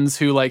lucky ones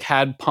who like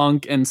had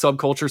punk and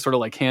subculture sort of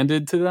like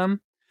handed to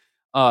them.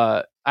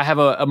 I have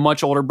a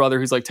much older brother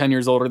who's like 10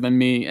 years older than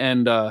me.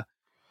 And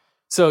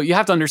so you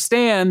have to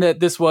understand that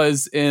this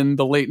was in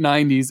the late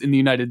 90s in the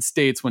United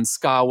States when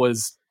ska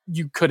was,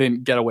 you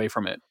couldn't get away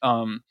from it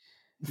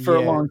for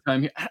a long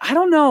time. I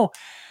don't know.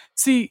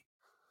 See,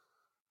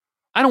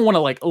 I don't want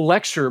to like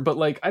lecture, but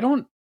like, I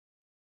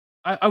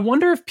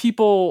wonder if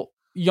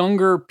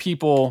younger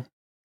people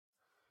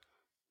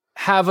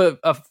have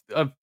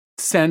a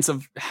sense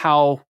of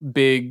how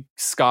big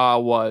ska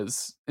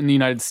was in the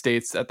United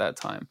States at that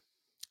time.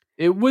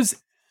 It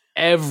was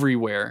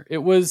everywhere. It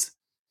was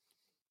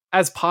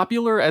as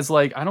popular as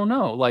like, I don't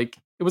know, like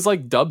it was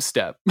like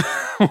dubstep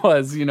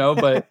was, you know,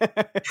 but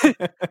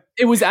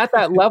it was at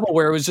that level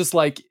where it was just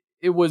like,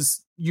 it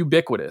was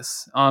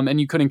ubiquitous, and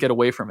you couldn't get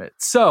away from it.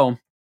 So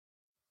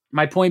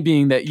my point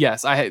being that,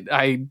 yes,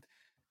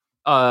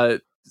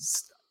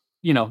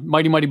 you know,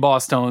 Mighty Mighty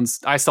Boss Tones,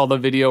 I saw the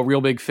video,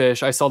 Real Big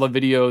Fish. I saw the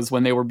videos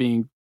when they were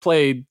being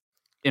played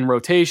in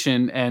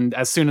rotation. And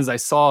as soon as I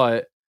saw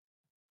it,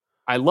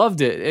 I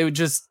loved it. It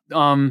just,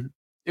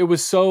 it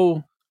was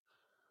so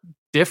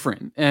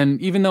different.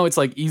 And even though it's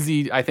like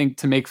easy, I think,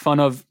 to make fun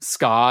of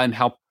ska and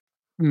how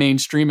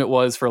mainstream it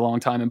was for a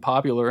long time and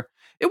popular,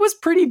 it was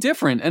pretty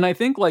different. And I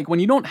think like when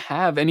you don't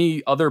have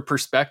any other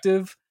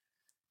perspective,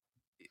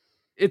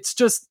 it's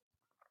just,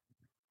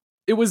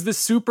 it was this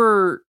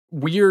super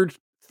weird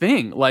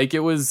thing. Like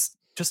it was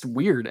just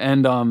weird.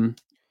 And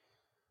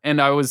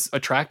I was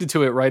attracted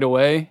to it right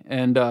away.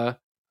 And I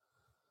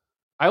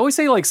always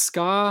say like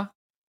ska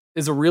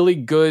is a really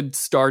good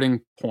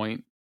starting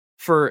point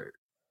for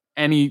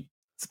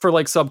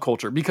like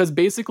subculture, because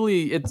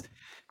basically it's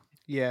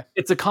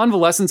a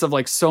convalescence of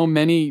like so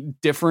many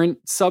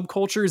different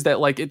subcultures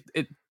that like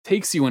it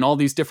takes you in all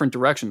these different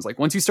directions. Like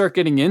once you start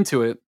getting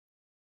into it,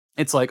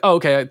 it's like, oh,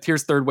 okay,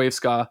 here's third wave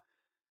ska.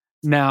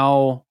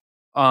 Now,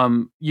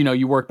 you know,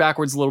 you work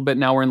backwards a little bit.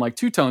 Now we're in like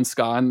two-tone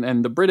ska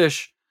and the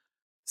British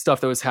stuff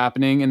that was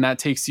happening, and that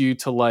takes you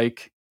to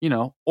like, you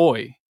know,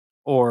 oi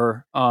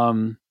or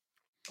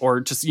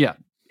just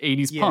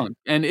 80s punk,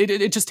 and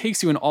it just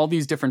takes you in all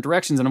these different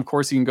directions. And of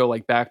course, you can go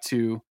like back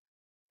to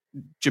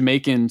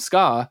Jamaican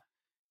ska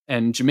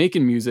and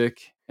Jamaican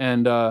music.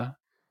 And I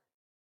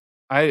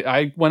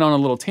went on a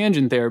little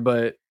tangent there,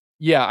 but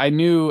yeah, I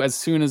knew as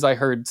soon as I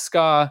heard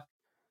ska,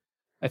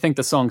 I think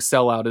the song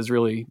 "Sellout" is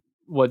really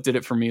what did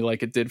it for me,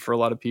 like it did for a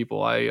lot of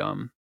people.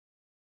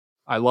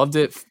 I loved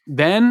it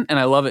then, and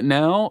I love it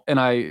now, and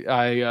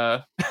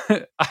I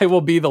I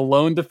will be the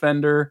lone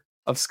defender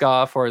of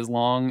ska for as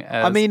long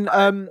as. I mean,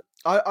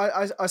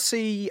 I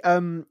see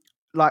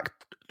like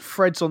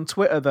threads on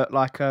Twitter that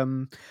like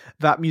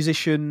that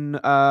musician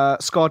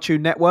Ska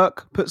Tune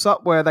Network puts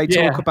up where they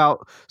talk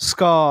about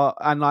ska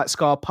and like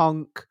ska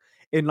punk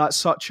in like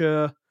such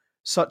a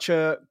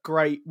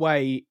great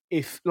way.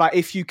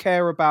 If you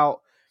care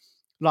about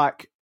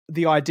like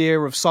the idea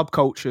of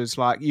subcultures,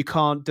 like you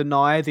can't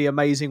deny the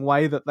amazing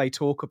way that they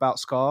talk about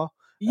ska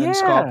and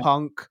ska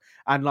punk,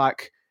 and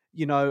like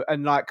you know,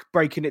 and like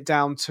breaking it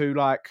down to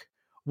like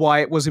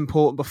why it was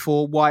important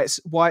before, why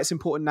it's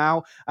important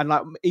now, and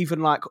like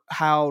even like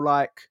how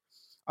like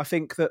I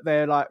think that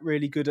they're like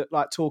really good at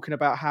like talking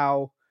about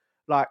how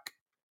like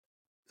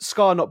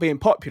ska not being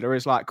popular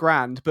is like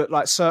grand, but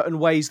like certain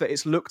ways that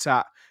it's looked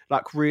at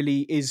like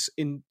really is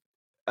in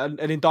an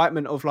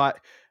indictment of like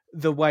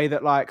the way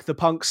that like the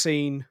punk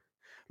scene,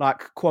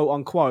 like quote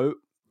unquote,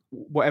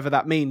 whatever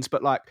that means,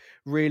 but like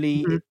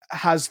really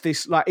has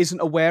this like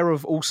isn't aware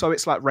of also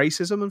it's like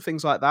racism and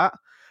things like that,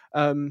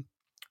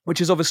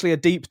 which is obviously a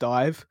deep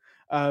dive.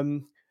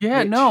 Yeah,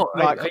 which, no,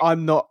 like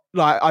I'm not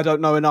like I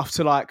don't know enough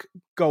to like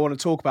go on and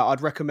talk about.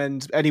 I'd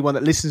recommend anyone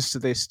that listens to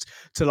this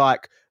to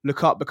like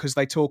look up, because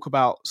they talk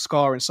about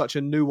ska in such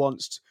a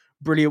nuanced,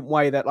 brilliant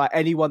way that like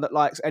anyone that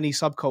likes any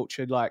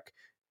subculture, like,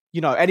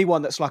 you know,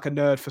 anyone that's like a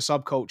nerd for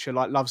subculture,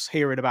 like loves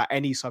hearing about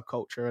any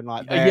subculture, and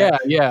like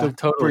yeah, the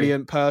totally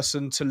brilliant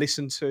person to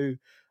listen to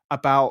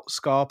about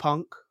ska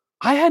punk.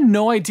 I had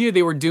no idea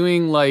they were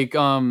doing like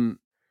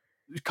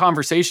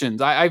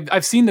conversations.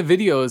 I've seen the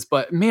videos,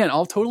 but man,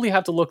 I'll totally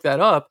have to look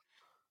that up.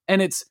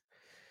 And it's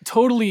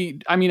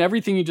totally, I mean,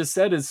 everything you just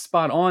said is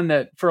spot on,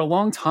 that for a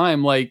long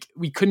time, like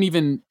we couldn't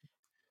even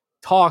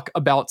talk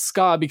about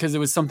ska because it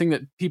was something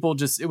that people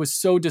just, it was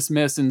so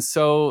dismissed and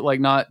so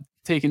like not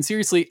taken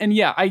seriously. And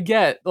yeah, I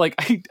get like,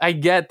 I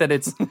get that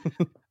it's,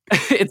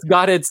 it's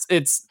got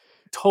it's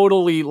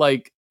totally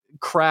like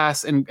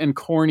crass and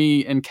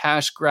corny and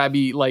cash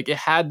grabby. Like it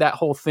had that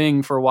whole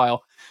thing for a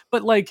while,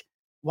 but like,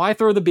 why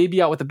throw the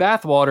baby out with the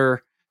bathwater?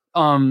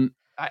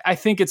 I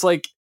think it's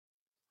like,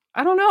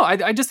 I don't know.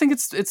 I just think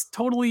it's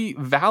totally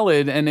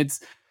valid. And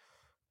it's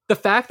the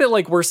fact that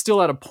like, we're still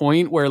at a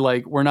point where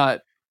like, where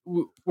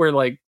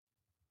like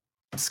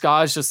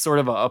ska is just sort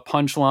of a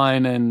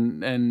punchline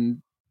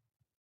and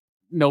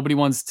nobody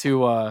wants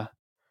to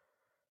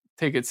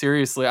take it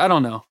seriously. I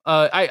don't know.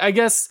 I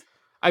guess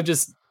I've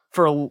just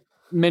for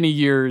many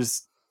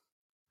years,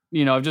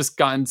 you know, I've just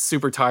gotten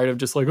super tired of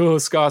just like, oh,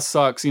 ska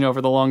sucks, you know,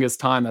 for the longest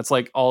time. That's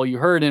like all you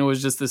heard. And it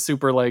was just this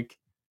super like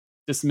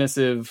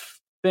dismissive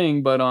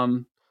thing. But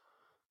I'll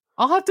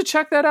have to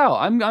check that out.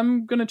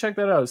 I'm gonna check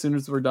that out as soon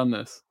as we're done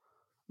this.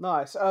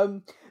 Nice.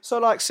 So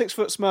like 6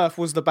 Foot Smurf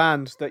was the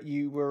band that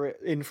you were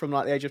in from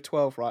like the age of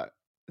 12, right?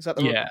 Is that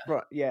the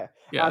right? Yeah.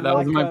 Yeah, and that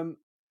like, was my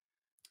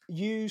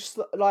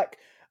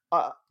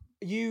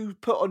you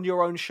put on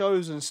your own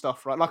shows and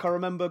stuff, right? Like I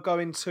remember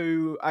going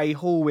to a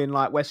hall in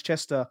like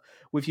Westchester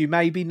with you,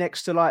 maybe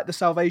next to like the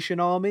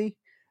Salvation Army.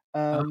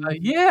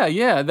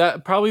 Yeah,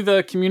 that probably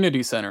the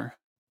community center.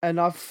 And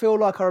I feel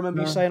like I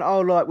remember you saying,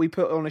 "Oh, like we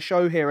put on a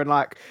show here," and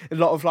like a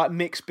lot of like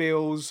mixed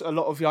bills, a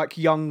lot of like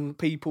young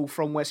people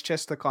from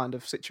Westchester kind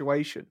of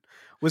situation.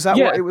 Was that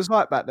what it was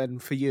like back then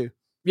for you?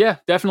 Yeah,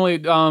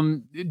 definitely.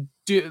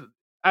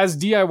 As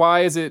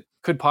DIY as it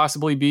could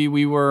possibly be,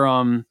 we were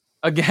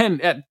again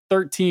at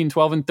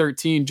 12 and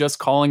 13, just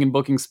calling and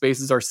booking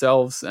spaces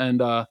ourselves,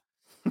 and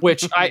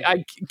which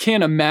I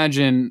can't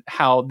imagine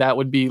how that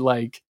would be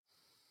like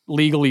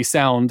legally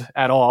sound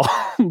at all.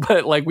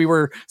 But like we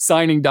were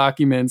signing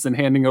documents and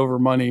handing over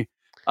money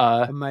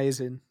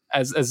amazing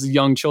as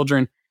young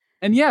children,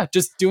 and yeah,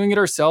 just doing it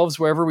ourselves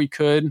wherever we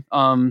could.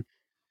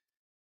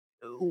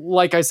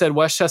 Like I said,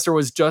 Westchester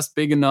was just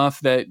big enough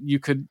that you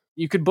could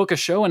book a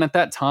show, and at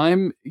that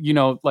time, you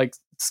know, like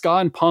ska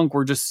and punk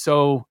were just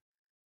so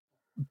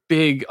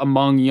big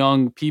among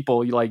young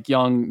people, like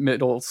young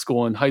middle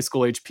school and high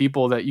school age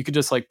people, that you could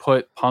just like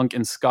put punk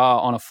and ska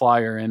on a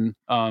flyer and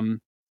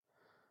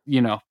you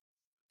know,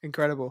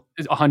 incredible,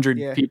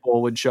 100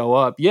 people would show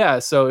up. Yeah,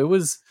 so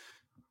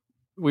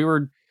we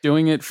were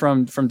doing it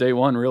from day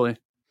one, really.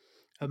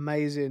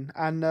 Amazing.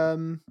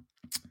 And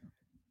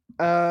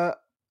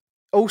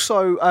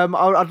also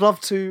I'd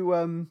love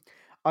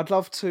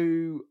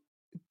to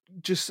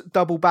just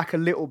double back a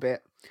little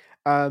bit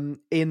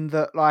in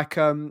that, like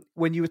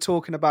when you were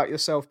talking about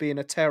yourself being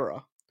a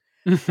terror,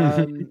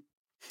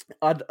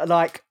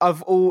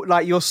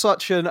 you're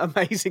such an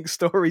amazing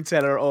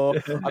storyteller, or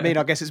I mean,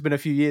 I guess it's been a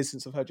few years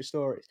since I've heard your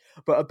stories,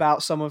 but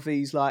about some of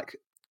these like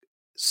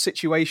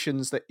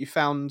situations that you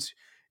found,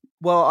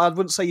 well, I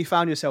wouldn't say you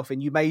found yourself in,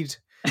 you made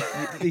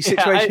these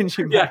situations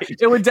you made.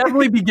 It would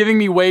definitely be giving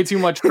me way too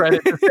much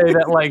credit to say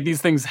that like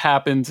these things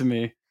happened to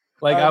me.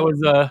 Like I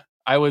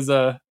was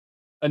a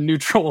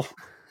neutral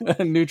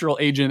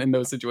agent in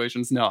those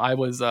situations. No,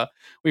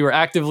 we were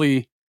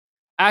actively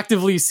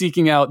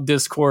seeking out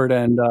discord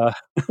and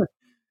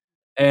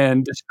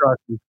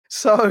destruction.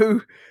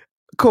 So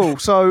cool.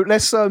 So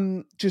let's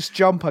just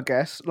jump, I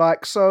guess.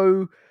 Like,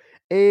 so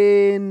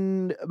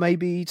in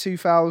maybe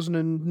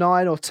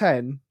 2009 or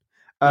 10,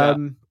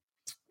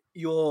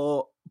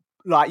 your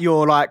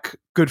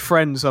good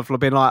friends have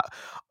been like,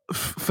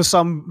 for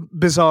some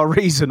bizarre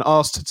reason,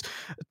 asked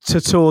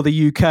to tour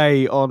the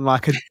UK on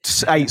like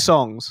 8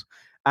 songs,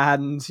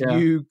 and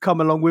you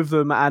come along with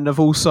them, and have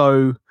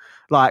also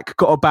like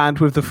got a band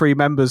with the 3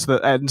 members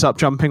that ends up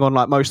jumping on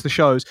like most of the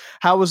shows.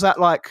 How was that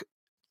like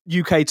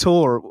UK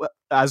tour?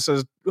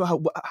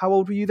 How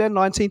old were you then?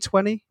 19,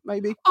 20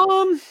 maybe?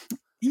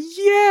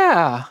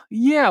 Yeah.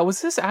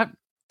 Was this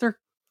after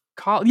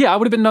college? Yeah, I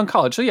would have been done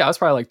college. So yeah, I was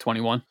probably like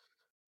 21.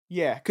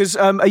 Yeah, because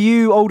are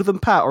you older than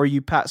Pat, or are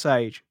you Pat's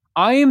age?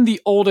 I am the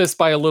oldest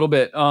by a little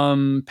bit.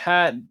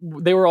 Pat,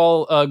 they were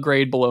all a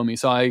grade below me,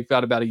 so I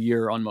got about a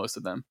year on most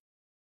of them.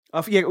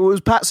 Yeah, it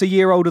was Pat's a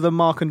year older than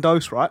Mark and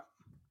Dose, right?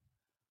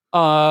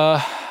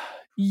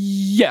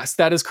 Yes,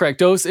 that is correct.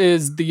 Dose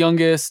is the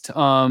youngest,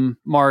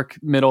 Mark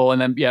middle,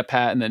 and then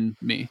Pat, and then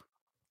me.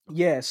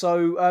 Yeah,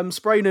 so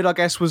Sprainerd, I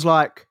guess, was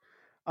like,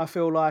 I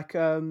feel like,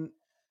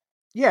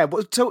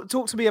 but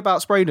talk to me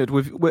about Sprainerd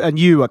with and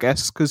you, I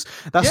guess, because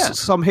that's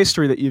some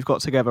history that you've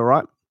got together,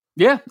 right?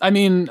 Yeah, I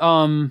mean,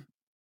 I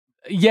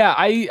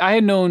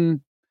had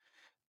known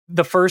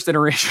the first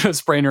iteration of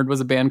Sprainerd was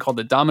a band called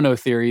the Domino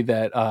Theory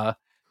that,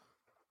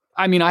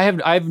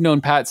 I've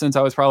known Pat since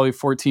I was probably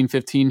 14,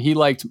 15. He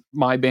liked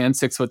my band,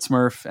 6 Foot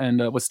Smurf,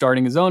 and was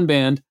starting his own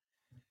band.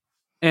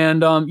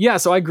 And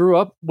so I grew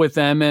up with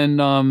them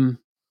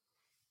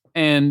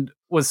and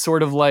was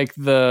sort of like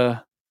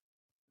the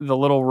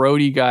little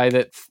roadie guy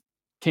that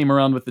came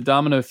around with the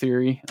Domino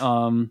Theory.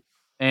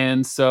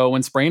 And so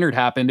when Sprainerd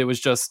happened, it was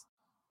just,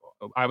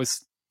 I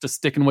was just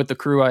sticking with the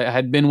crew I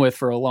had been with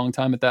for a long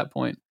time at that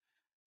point.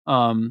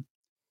 And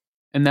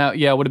that,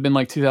 would have been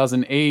like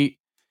 2008.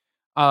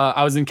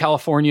 I was in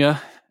California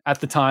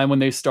at the time when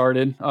they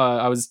started.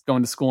 I was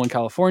going to school in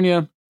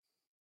California.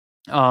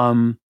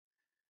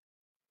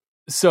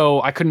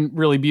 So I couldn't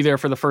really be there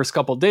for the first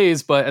couple of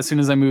days, but as soon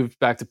as I moved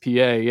back to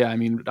PA,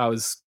 I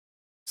was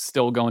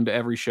still going to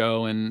every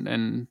show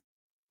and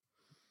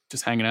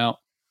just hanging out.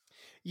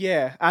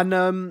 Yeah, and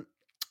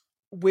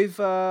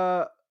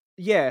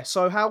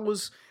so how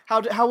was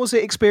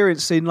it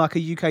experiencing like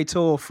a UK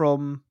tour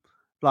from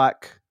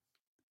like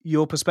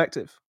your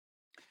perspective?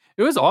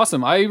 It was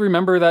awesome. I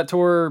remember that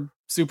tour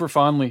super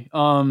fondly.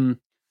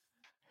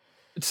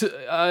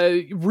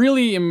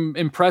 Really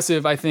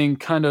impressive, I think,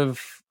 kind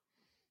of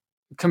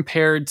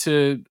compared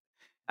to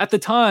at the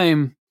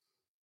time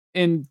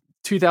in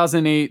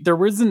 2008, there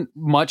wasn't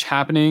much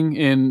happening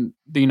in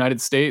the United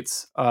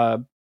States.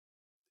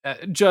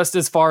 Just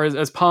as far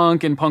as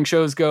punk and punk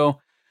shows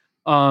go.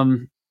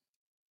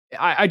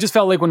 I just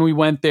felt like when we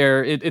went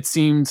there, it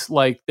seemed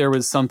like there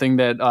was something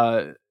that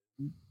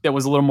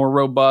was a little more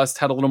robust,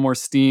 had a little more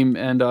steam,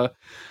 and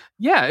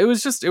it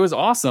was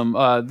awesome.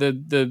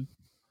 The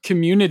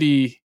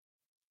community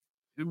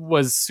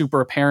was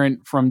super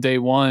apparent from day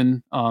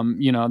one.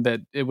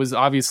 That it was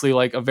obviously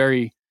like a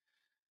very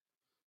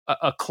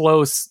a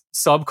close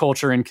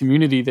subculture and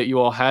community that you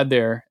all had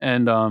there,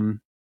 and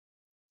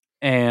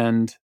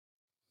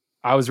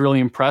I was really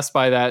impressed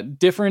by that.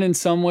 Different in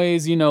some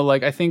ways,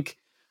 like I think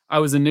I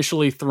was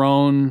initially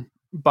thrown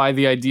by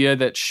the idea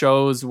that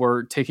shows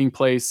were taking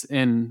place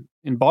in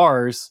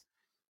bars,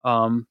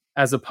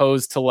 as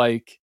opposed to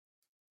like,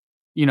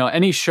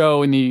 any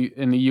show in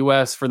the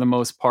US for the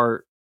most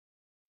part,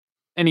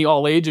 any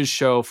all ages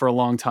show for a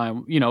long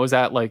time, was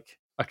at like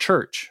a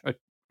church,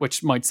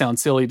 which might sound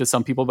silly to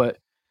some people, but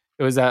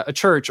it was at a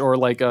church or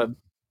like a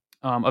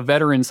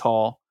veterans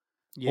hall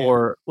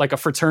or like a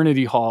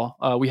fraternity hall.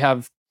 We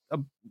have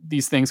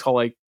these things called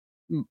like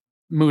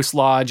Moose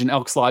Lodge and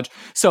Elks Lodge.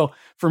 So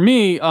for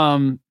me,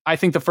 I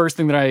think the first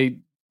thing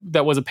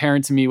that was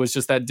apparent to me was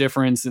just that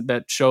difference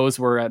that shows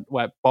were at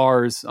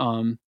bars,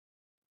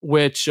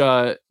 which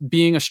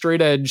being a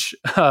straight edge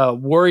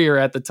warrior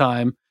at the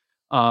time,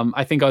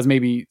 I think I was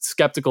maybe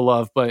skeptical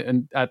of, but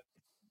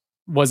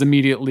was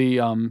immediately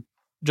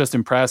just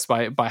impressed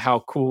by how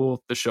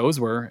cool the shows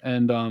were.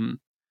 And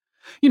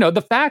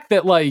the fact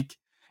that like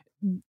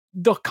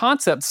the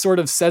concept sort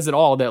of says it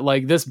all, that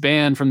like this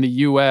band from the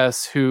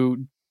US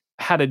who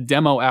had a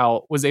demo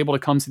out was able to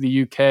come to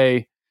the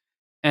UK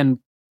and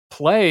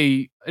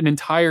play an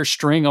entire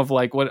string of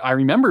like what I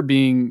remember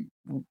being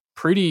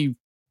pretty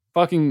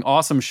fucking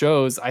awesome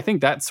shows. I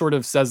think that sort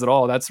of says it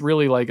all. That's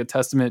really like a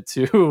testament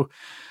to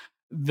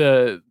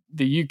the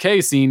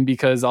UK scene,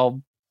 because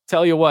I'll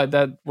tell you what,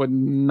 that would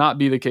not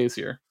be the case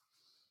here.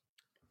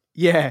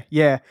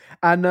 Yeah.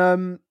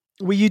 And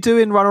were you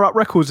doing Runner Up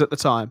Records at the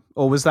time,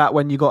 or was that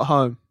when you got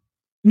home?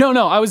 No,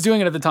 I was doing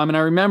it at the time, and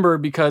I remember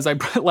because I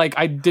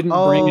didn't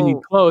bring any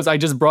clothes. I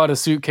just brought a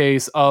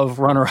suitcase of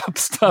Runner Up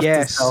stuff.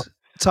 Yes,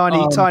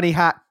 tiny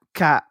hat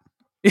cat.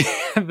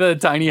 The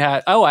tiny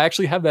hat. Oh, I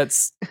actually have that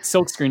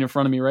silk screen in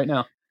front of me right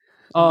now.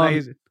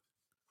 Amazing.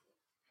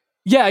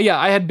 Yeah.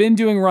 I had been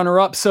doing Runner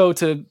Up, so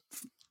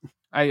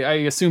I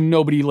assume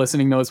nobody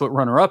listening knows what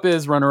Runner Up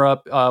is. Runner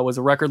Up was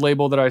a record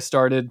label that I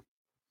started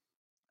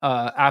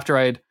after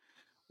I had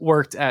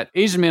worked at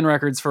Asian Man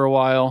Records for a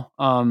while.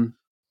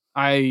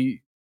 I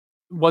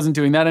wasn't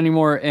doing that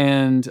anymore,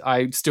 and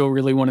I still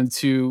really wanted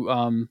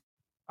to.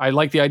 I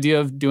liked the idea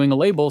of doing a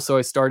label, so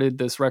I started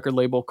this record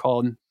label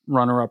called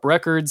Runner Up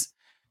Records.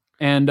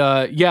 And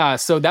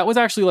so that was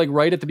actually like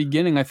right at the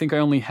beginning. I think I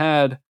only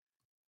had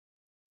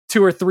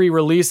 2 or 3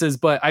 releases,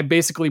 but I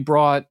basically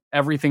brought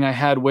everything I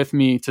had with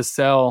me to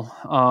sell.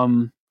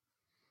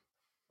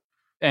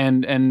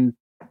 And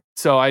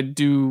so I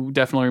do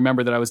definitely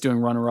remember that I was doing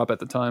Runner Up at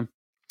the time.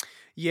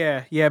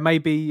 Yeah, yeah,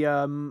 maybe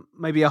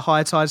maybe a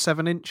higher tide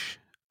 7-inch,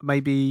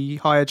 maybe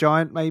higher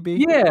giant,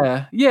 maybe.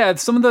 Yeah.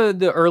 Some of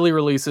the early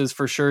releases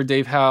for sure.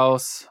 Dave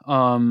House,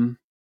 and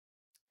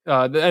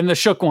the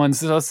Shook ones.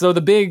 So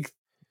the big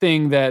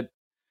thing that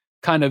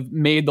kind of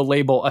made the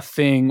label a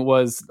thing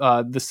was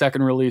the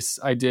second release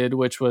I did,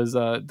 which was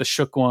the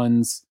Shook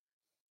ones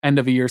end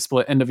of a year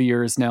split. End of a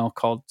year is now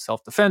called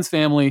Self Defense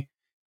Family,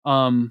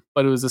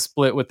 but it was a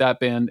split with that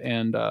band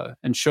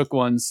and Shook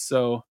ones.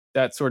 So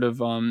that sort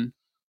of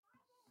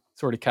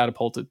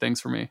catapulted things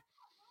for me.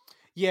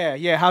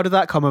 Yeah. How did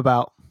that come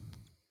about?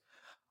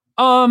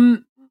 How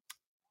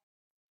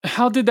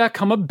did that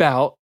come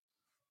about?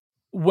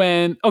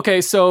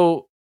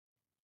 So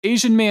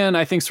Asian Man,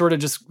 I think, sort of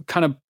just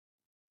kind of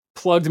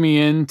plugged me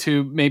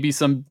into maybe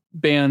some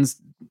bands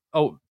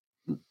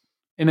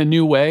in a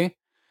new way.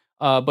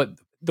 But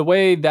the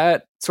way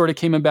that sort of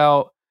came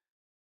about,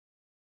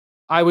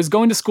 I was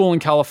going to school in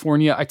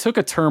California. I took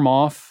a term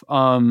off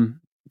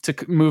to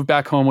move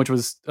back home, which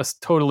was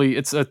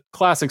it's a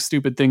classic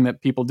stupid thing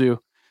that people do.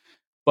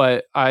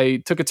 But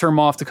I took a term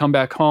off to come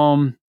back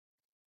home.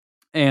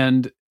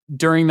 And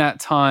during that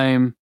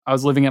time, I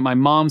was living at my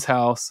mom's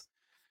house.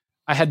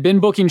 I had been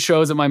booking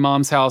shows at my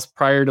mom's house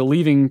prior to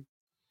leaving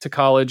to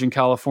college in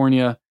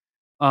California.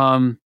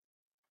 And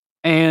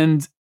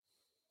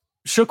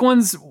Shook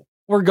Ones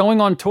were going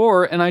on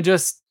tour, and I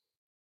just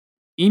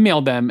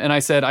emailed them and I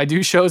said, I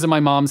do shows at my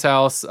mom's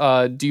house.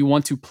 Do you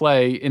want to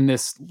play in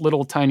this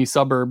little tiny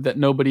suburb that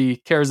nobody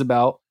cares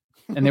about?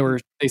 And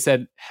they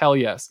said, hell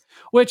yes.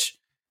 Which,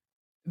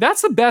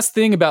 that's the best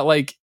thing about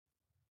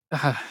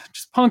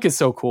just punk is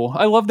so cool.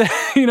 I love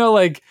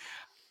that,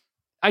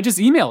 I just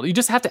emailed. You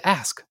just have to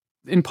ask.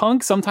 In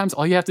punk, sometimes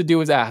all you have to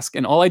do is ask.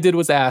 And all I did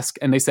was ask,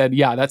 and they said,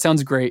 yeah, that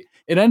sounds great.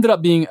 It ended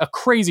up being a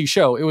crazy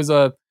show. It was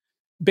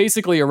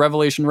basically a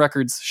Revelation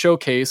Records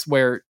showcase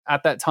where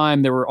at that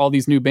time there were all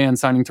these new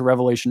bands signing to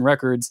Revelation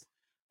Records.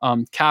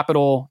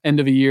 Capitol, End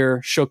of a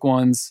Year, Shook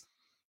Ones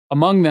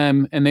among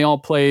them, and they all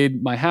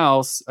played my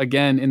house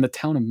again in the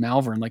town of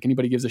Malvern, like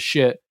anybody gives a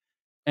shit.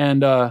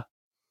 And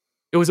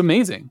it was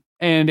amazing.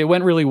 And it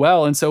went really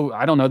well. And so,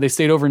 I don't know, they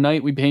stayed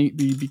overnight. We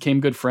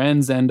became good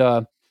friends. And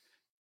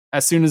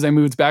as soon as I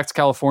moved back to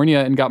California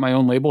and got my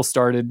own label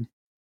started,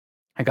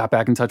 I got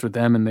back in touch with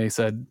them and they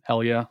said,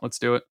 hell yeah, let's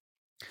do it.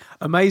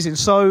 Amazing.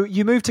 So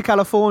you moved to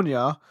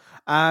California,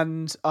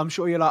 and I'm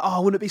sure you're like,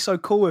 oh, wouldn't it be so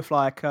cool if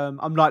I'm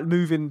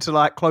moving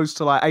to close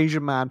to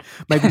Asian Man,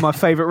 maybe my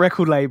favorite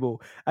record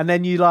label. And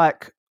then you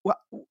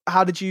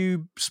how did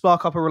you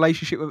spark up a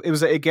relationship with?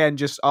 Was it again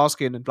just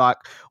asking and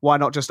why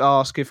not just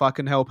ask if I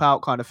can help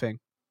out kind of thing?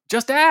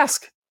 Just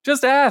ask.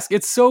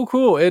 It's so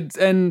cool.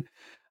 And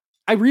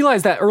I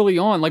realized that early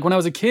on, when I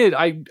was a kid,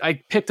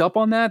 I picked up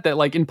on that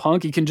in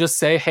punk, you can just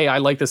say, hey, I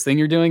like this thing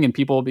you're doing. And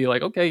people will be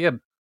like, okay, yeah,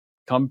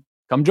 come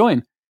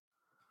join.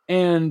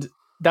 And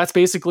that's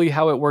basically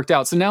how it worked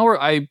out. So now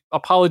I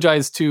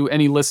apologize to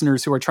any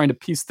listeners who are trying to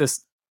piece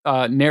this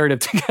narrative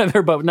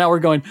together, but now we're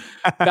going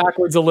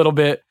backwards a little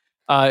bit.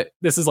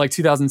 This is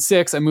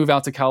 2006. I move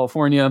out to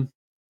California,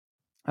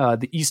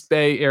 the East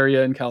Bay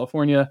area in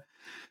California.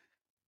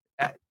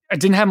 I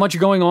didn't have much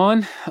going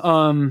on.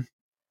 And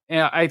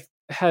I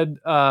had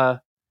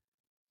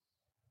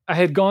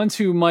gone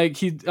to Mike.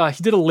 He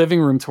did a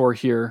living room tour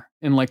here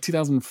in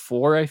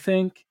 2004, I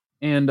think.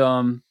 And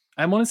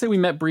I want to say we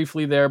met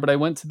briefly there, but I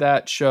went to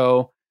that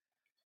show.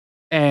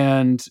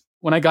 And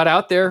when I got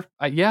out there,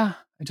 I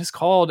just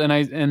called and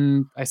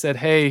I said,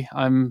 hey,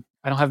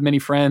 I don't have many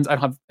friends.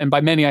 And by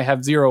many, I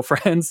have 0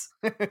 friends.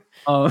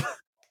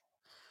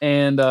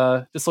 And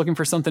just looking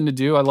for something to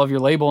do. I love your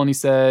label. And he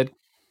said,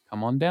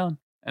 come on down.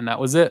 And that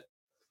was it.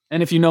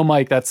 And if you know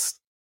Mike, that's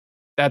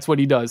what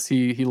he does.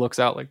 He looks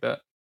out like that.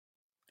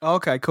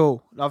 Okay,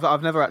 cool.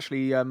 I've never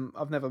actually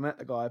I've never met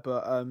the guy,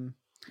 but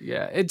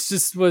yeah, it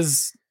just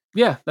was,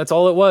 that's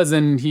all it was.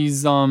 And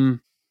he's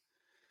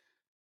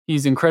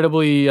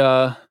incredibly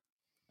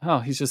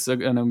he's just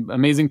an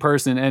amazing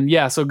person.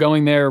 And so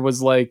going there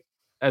was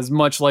as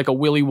much like a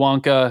Willy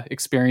Wonka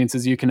experience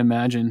as you can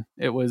imagine.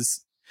 It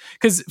was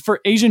because for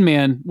Asian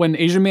Man, when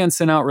Asian Man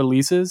sent out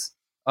releases,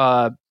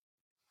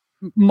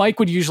 Mike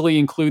would usually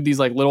include these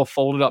little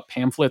folded up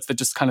pamphlets that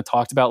just kind of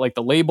talked about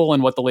the label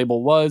and what the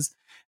label was.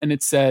 And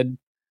it said,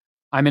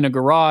 I'm in a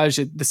garage.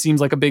 This seems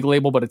like a big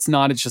label, but it's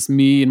not. It's just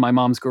me in my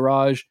mom's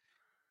garage.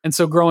 And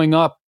so growing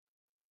up,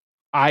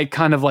 I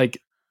kind of I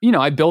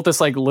built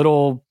this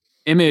little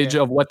image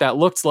of what that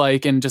looked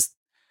like. And just,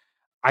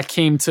 I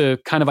came to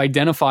kind of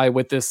identify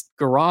with this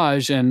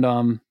garage.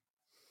 And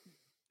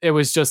it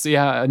was just,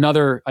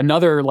 another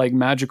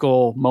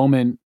magical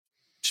moment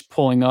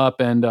pulling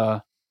up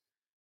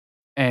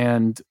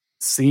and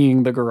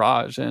seeing the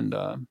garage and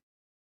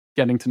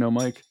getting to know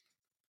Mike.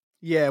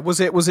 Yeah. Was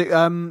it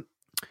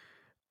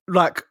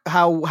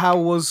how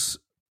was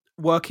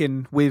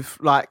working with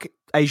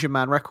Asian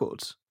Man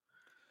Records?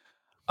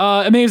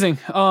 Amazing.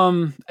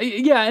 And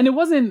it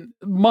wasn't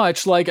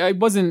much. I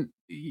wasn't,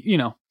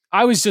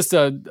 I was just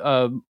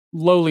a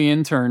lowly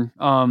intern,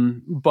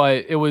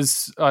 but it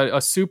was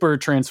a super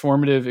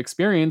transformative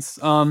experience.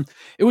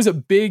 It was a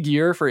big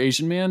year for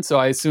Asian Man, so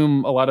I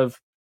assume a lot of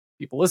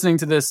people listening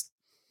to this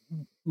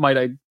might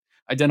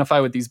identify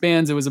with these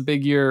bands. It was a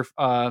big year.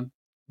 Bomb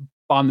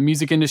the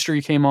Music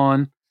Industry came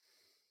on.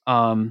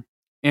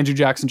 Andrew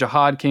Jackson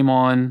Jihad came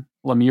on.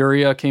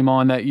 Lemuria came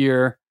on that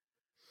year.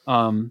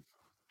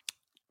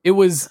 It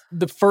was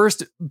the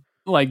first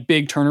like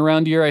big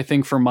turnaround year, I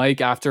think, for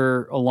Mike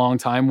after a long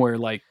time where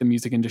like the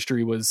music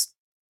industry was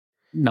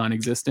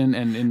non-existent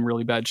and in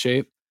really bad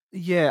shape.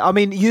 Yeah, I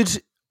mean,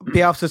 you'd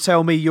be able to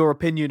tell me your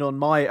opinion on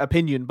my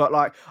opinion, but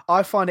like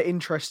I find it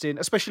interesting,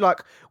 especially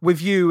like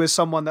with you as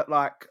someone that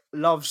like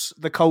loves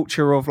the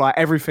culture of like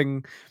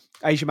everything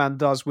Asian Man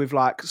does with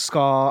like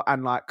ska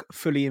and like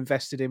fully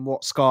invested in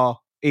what ska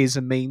is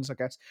and means, I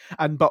guess.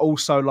 And but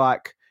also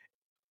like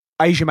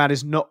Asian Man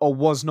is not or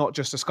was not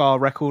just a ska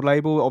record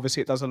label.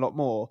 Obviously, it does a lot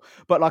more.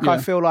 But like, I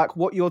feel like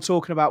what you're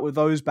talking about with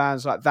those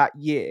bands, like that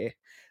year,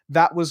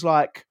 that was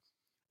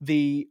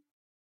the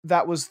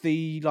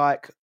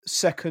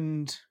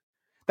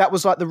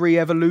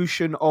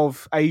re-evolution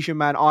of Asian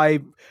Man.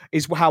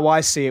 Is how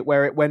I see it,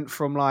 where it went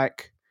from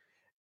like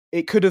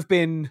it could have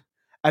been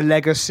a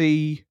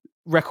legacy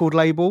record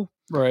label,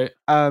 right?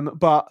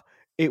 But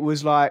it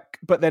was like,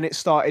 but then it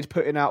started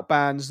putting out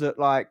bands that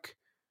like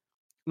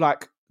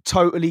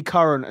totally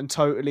current and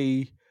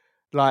totally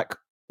like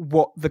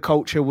what the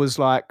culture was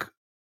like,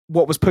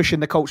 what was pushing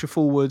the culture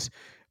forward,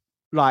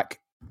 like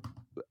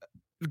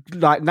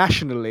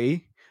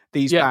nationally,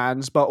 these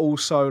bands, but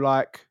also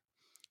like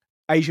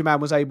Asian Man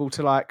was able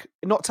to like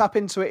not tap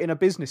into it in a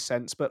business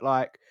sense, but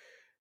like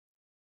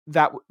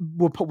that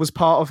was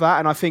part of that.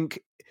 And I think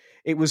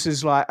it was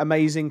as like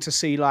amazing to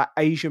see like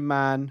Asian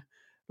Man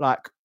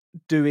like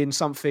doing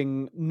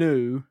something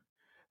new,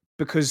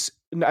 because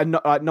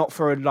not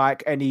for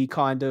like any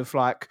kind of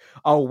like,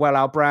 oh well,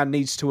 our brand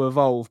needs to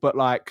evolve, but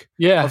like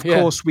of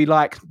course we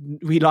like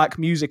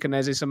music and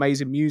there's this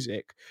amazing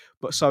music,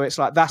 but so it's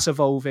like that's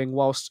evolving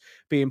whilst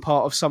being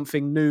part of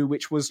something new,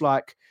 which was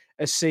like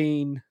a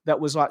scene that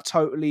was like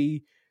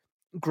totally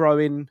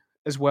growing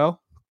as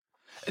well.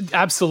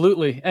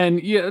 Absolutely.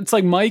 And yeah, it's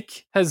like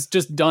Mike has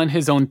just done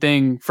his own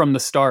thing from the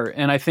start,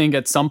 and I think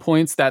at some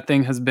points that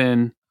thing has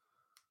been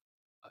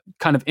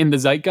kind of in the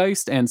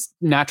zeitgeist and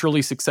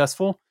naturally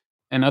successful,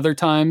 and other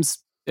times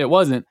it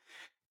wasn't.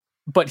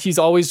 But he's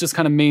always just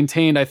kind of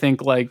maintained, I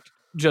think, like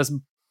just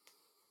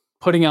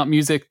putting out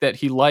music that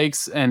he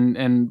likes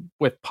and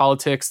with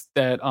politics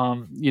that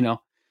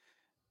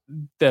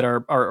that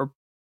are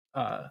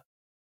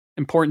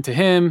important to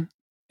him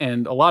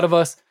and a lot of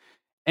us.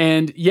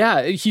 And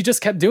yeah, he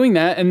just kept doing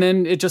that. And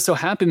then it just so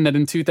happened that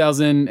in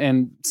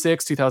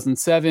 2006,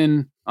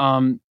 2007,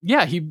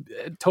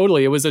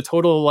 it was a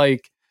total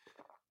like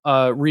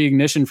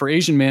reignition for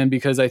Asian Man,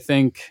 because I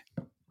think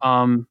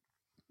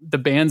the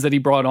bands that he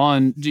brought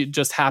on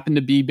just happened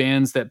to be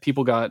bands that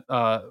people got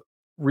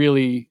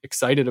really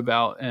excited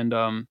about.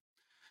 And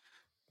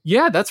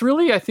that's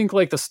really, I think,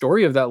 like the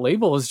story of that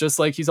label is just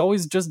like he's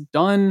always just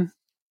done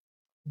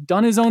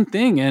his own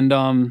thing,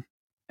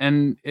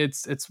 and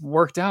it's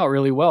worked out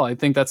really well. I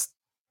think that's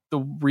the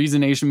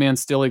reason Asian Man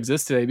still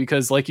exists today,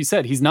 because like you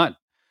said,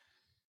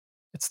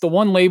 it's the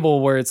one label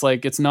where it's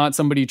like, it's not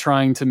somebody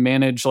trying to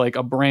manage like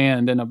a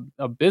brand and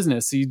a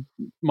business.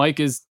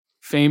 Mike is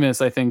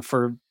famous, I think,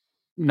 for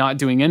not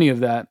doing any of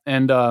that.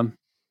 And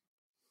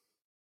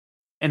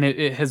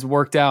it has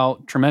worked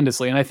out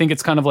tremendously. And I think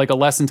it's kind of like a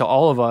lesson to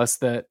all of us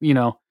that,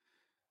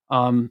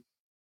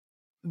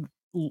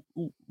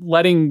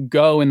 letting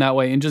go in that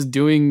way and just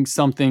doing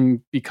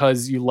something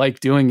because you like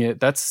doing it.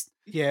 That's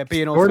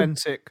being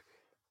authentic.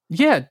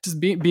 Just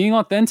being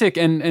authentic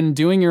and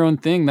doing your own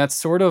thing. That's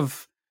sort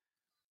of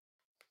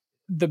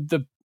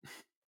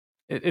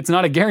it's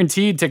not a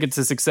guaranteed ticket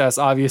to success,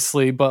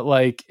 obviously, but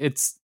like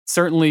it's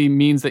certainly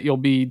means that you'll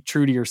be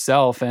true to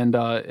yourself, and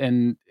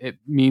it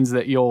means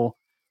that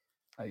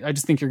I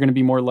just think you're going to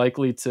be more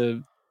likely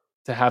to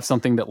have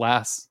something that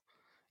lasts.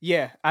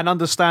 Yeah, and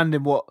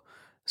understanding what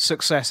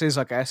success is,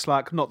 I guess.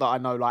 Like, not that I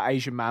know like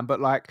Asian Man, but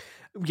like,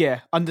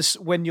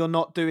 when you're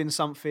not doing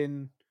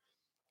something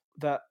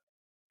that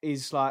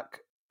is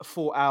like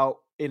thought out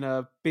in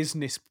a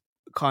business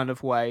kind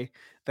of way,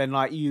 then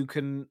like you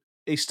can.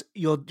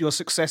 Your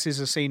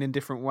successes are seen in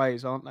different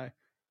ways, aren't they?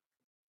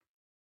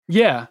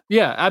 Yeah,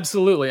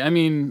 absolutely. I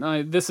mean,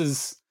 this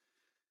is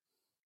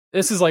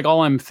like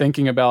all I'm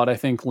thinking about, I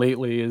think,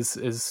 lately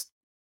is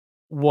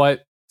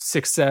what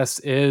success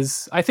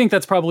is. I think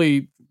that's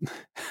probably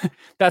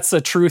that's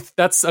a truth.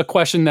 That's a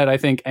question that I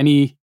think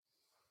any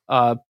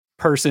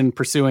person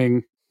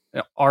pursuing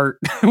art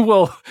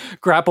will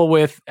grapple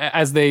with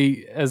as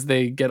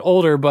they get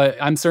older. But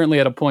I'm certainly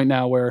at a point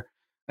now where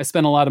I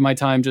spend a lot of my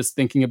time just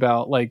thinking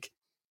about like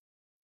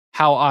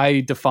how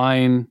I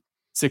define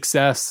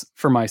success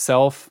for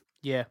myself.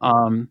 Yeah.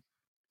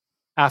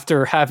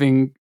 After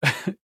having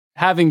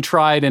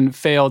tried and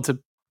failed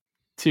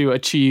to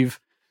achieve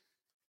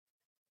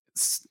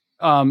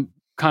kind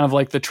of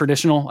like the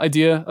traditional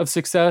idea of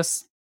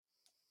success.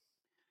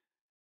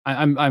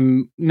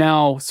 I'm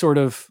now sort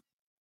of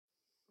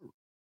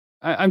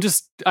I'm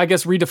just, I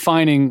guess,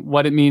 redefining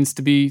what it means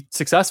to be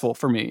successful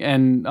for me.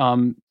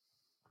 And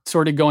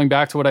sort of going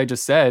back to what I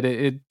just said,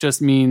 it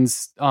just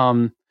means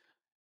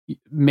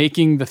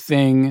making the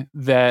thing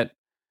that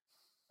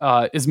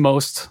is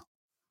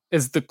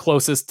the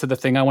closest to the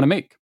thing I want to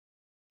make.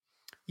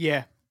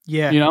 Yeah.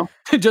 Yeah. You know,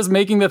 just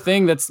making the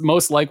thing that's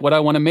most like what I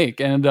want to make.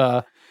 And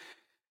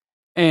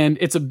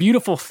it's a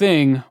beautiful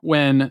thing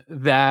when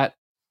that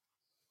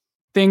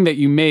thing that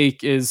you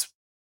make is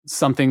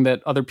something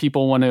that other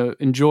people want to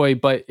enjoy.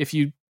 But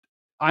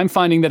I'm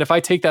finding that if I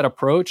take that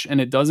approach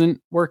and it doesn't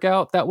work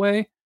out that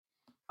way,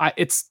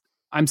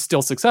 I'm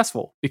still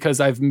successful because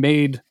I've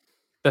made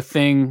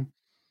something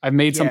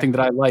that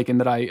I like and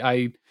that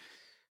I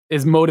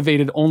is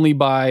motivated only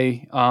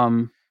by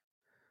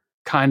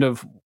kind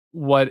of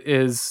what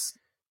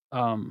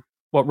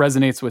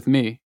resonates with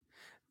me.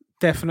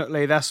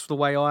 Definitely. That's the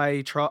way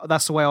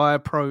I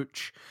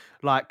approach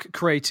like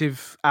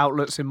creative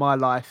outlets in my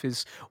life.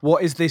 Is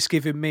what is this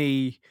giving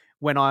me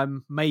when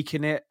I'm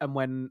making it, and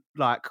when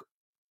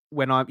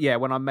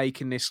I'm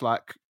making this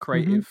like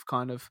creative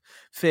kind of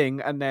thing.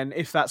 And then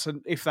if that's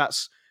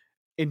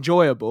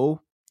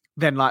enjoyable,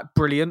 then like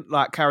brilliant,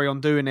 like carry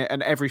on doing it,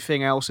 and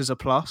everything else is a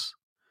plus.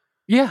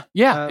 Yeah,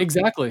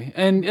 exactly.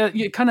 And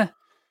it kind of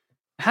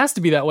has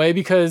to be that way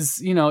because,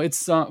 you know,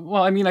 it's well,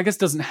 I mean, I guess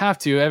it doesn't have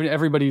to.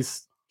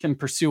 Everybody's can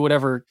pursue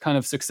whatever kind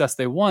of success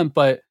they want,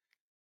 but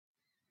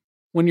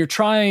when you're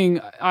trying,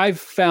 I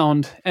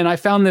found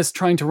this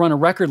trying to run a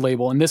record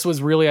label, and this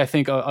was really, I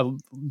think, a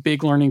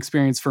big learning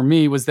experience for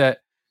me, was that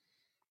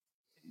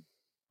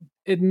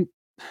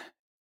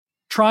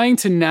trying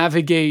to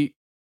navigate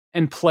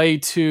and play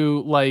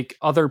to like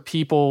other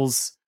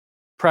people's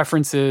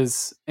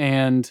preferences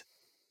and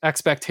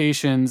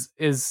expectations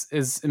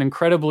is an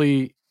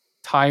incredibly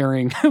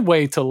tiring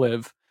way to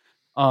live.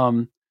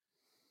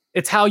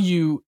 It's how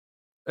you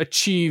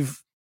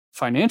achieve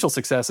financial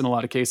success in a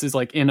lot of cases,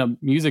 like in a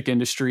music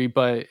industry,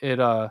 but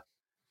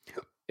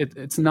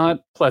it's not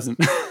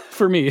pleasant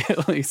for me,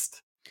 at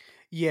least.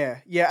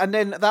 Yeah. And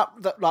then that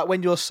like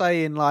when you're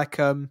saying like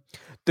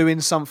doing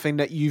something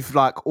that you've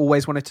like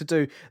always wanted to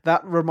do,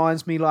 that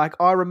reminds me, like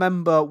I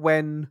remember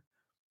when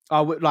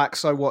I would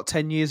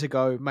 10 years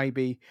ago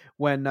maybe,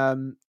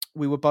 when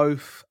we were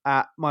both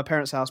at my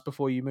parents' house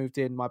before you moved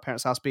in. My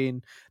parents' house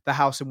being the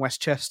house in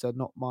Westchester,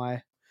 not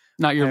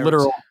your parents.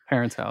 Literal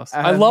parents' house.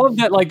 I love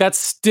that. Like that's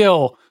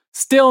still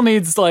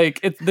needs like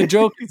the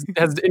joke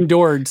has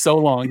endured so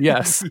long.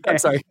 Yes, I'm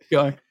sorry. Keep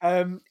going.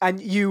 And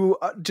you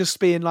just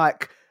being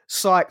like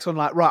psyched on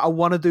like, right, I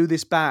want to do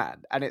this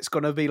band, and it's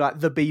gonna be like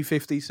the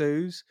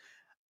B-52s.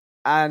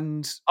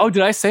 And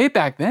did I say it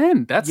back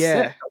then? That's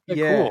sick.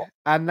 Okay, cool.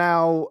 And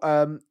now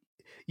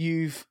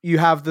you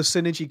have the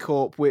Synergy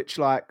Corp, which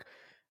like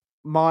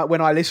when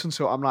I listen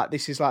to it, I'm like,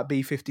 this is like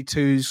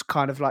B-52s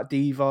kind of like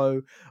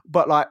Devo,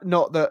 but like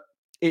not that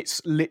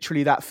it's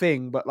literally that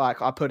thing, but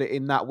like I put it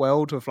in that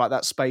world of like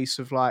that space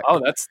of like,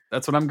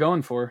 that's what I'm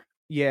going for.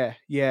 Yeah.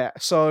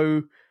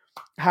 So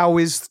how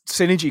is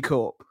Synergy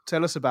Corp?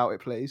 Tell us about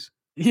it, please.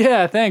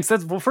 Yeah, thanks.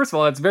 First of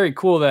all, it's very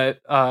cool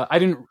that I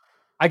didn't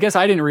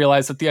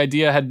realize that the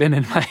idea had been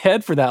in my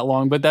head for that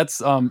long, but that's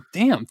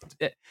damn.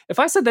 If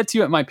I said that to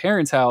you at my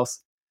parents'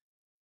 house,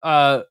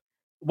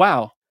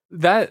 wow.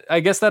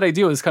 I guess that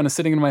idea was kind of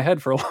sitting in my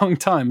head for a long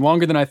time,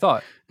 longer than I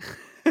thought.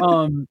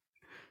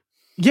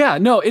 Yeah,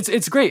 no,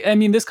 it's great. I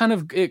mean, this kind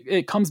of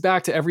it comes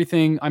back to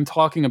everything I'm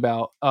talking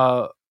about,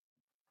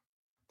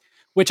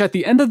 which at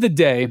the end of the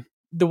day,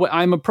 the way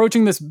I'm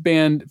approaching this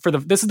band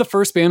this is the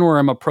first band where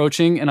I'm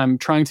approaching and I'm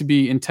trying to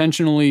be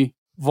intentionally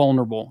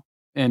vulnerable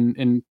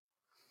in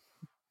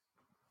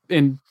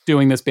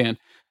doing this band.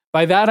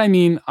 By that I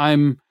mean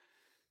I'm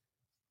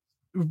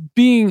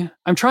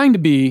trying to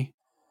be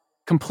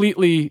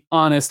completely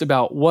honest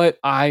about what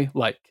I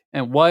like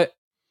and what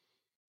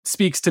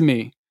speaks to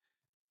me.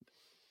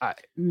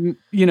 And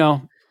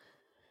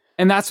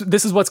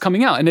this is what's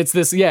coming out. And it's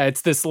this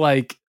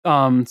like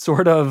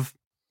sort of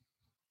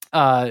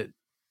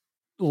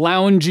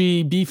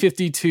loungy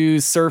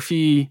B-52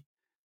 surfy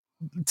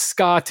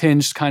ska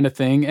tinged kind of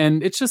thing.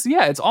 And it's just,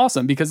 it's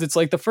awesome because it's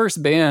like the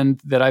first band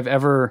that I've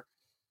ever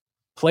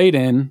played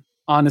in,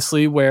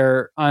 honestly,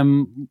 where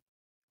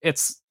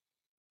it's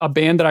a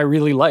band that I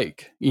really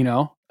like, you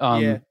know?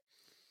 I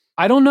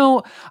don't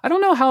know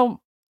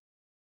how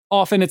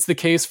often it's the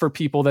case for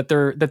people that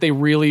they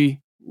really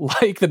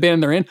like the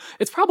band they're in.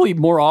 It's probably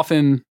more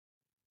often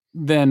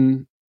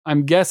than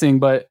I'm guessing,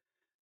 but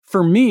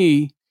for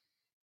me,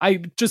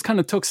 I just kind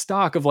of took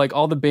stock of like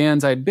all the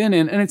bands I'd been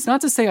in, and it's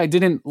not to say I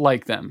didn't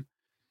like them.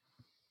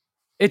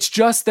 It's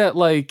just that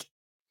like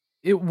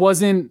it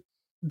wasn't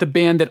the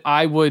band that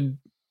I would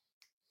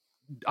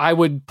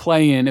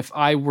play in if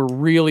I were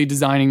really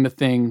designing the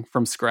thing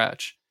from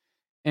scratch.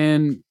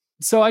 And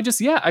so I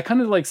just, I kind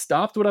of like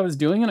stopped what I was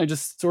doing and I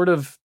just sort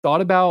of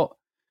thought about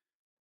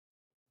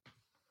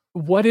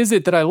what is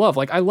it that I love?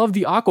 Like, I love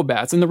the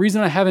Aquabats. And the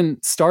reason I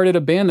haven't started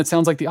a band that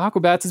sounds like the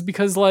Aquabats is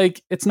because,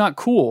 like, it's not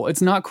cool.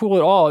 It's not cool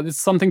at all.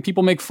 It's something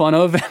people make fun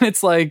of. And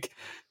it's like,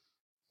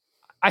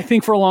 I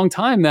think for a long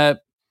time that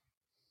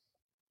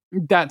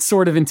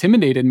sort of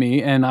intimidated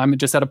me. And I'm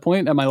just at a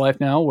point in my life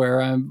now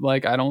where I'm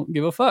like, I don't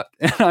give a fuck.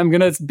 And I'm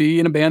going to be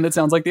in a band that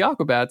sounds like the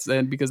Aquabats.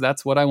 And because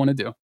that's what I want to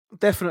do.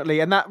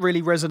 Definitely, and that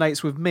really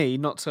resonates with me.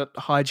 Not to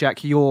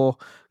hijack your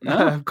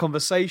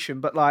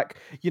conversation, but like,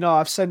 you know,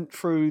 I've sent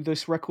through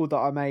this record that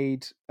I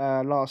made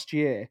last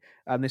year,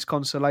 and this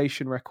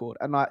Consolation record,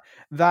 and like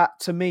that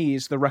to me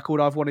is the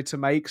record I've wanted to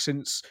make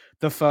since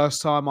the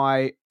first time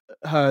I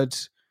heard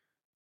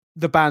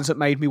the bands that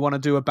made me want to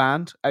do a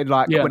band. And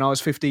like when I was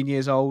 15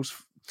 years old,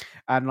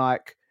 and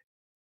like,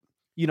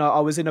 you know, I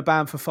was in a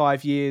band for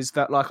 5 years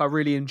that like I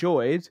really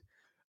enjoyed,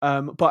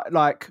 but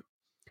like,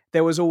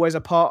 there was always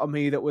a part of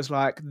me that was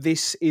like,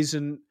 this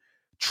isn't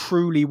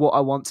truly what I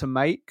want to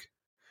make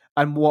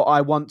and what I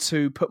want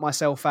to put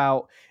myself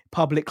out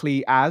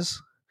publicly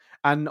as.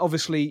 And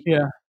obviously,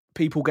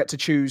 people get to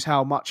choose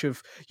how much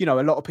of, you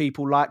know, a lot of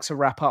people like to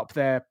wrap up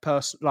their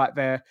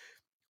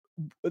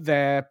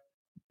their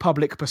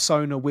public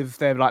persona with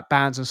their like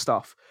bands and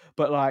stuff.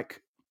 But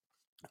like,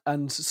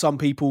 and some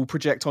people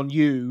project on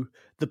you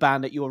the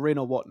band that you're in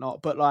or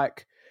whatnot. But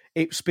like,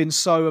 it's been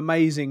so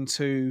amazing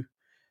to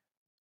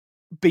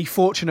be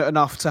fortunate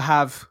enough to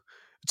have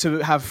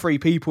 3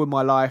 people in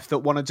my life that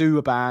want to do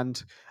a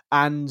band,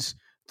 and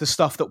the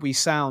stuff that we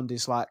sound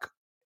is like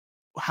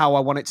how I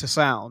want it to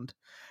sound.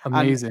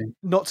 Amazing. And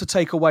not to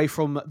take away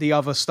from the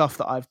other stuff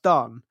that I've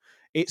done,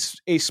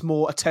 it's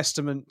more a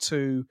testament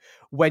to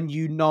when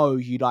you know.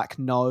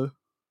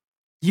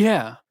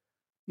 Yeah,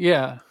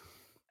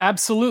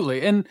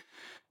 absolutely. And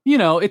you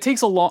know, it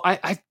takes a long.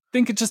 I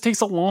think it just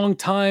takes a long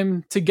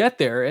time to get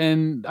there.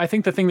 And I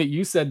think the thing that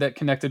you said that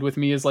connected with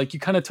me is like,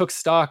 you kind of took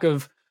stock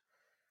of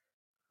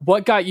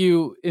what got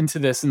you into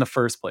this in the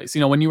first place,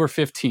 you know, when you were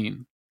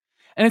 15.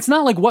 And it's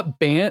not like what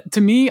band,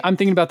 to me, I'm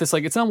thinking about this,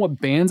 like, it's not what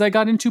bands I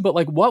got into, but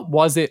like, what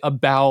was it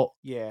about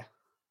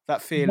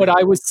that feeling, what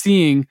I was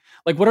seeing?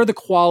 Like, what are the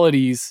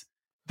qualities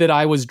that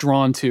I was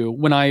drawn to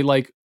when I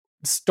like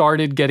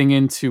started getting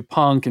into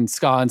punk and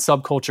ska and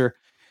subculture?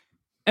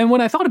 And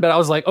when I thought about it, I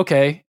was like,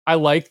 okay, I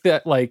like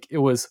that, like, it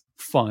was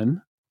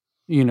fun,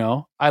 you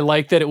know, I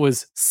like that it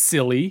was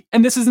silly.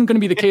 And this isn't going to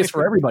be the case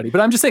for everybody,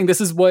 but I'm just saying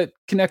this is what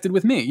connected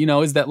with me, you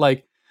know, is that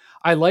like,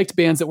 I liked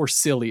bands that were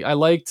silly. I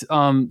liked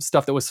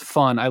stuff that was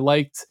fun. I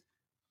liked,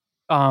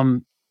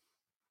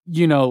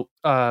 you know,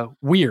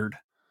 weird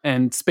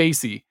and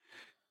spacey.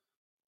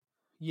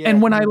 Yeah.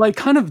 And when I like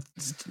kind of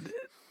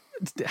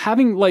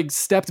having like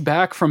stepped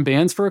back from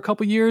bands for a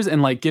couple years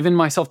and like given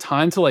myself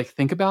time to like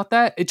think about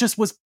that, it just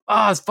was,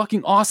 it's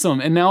fucking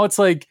awesome. And now it's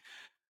like,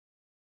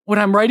 when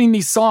I'm writing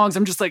these songs,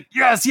 I'm just like,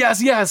 yes.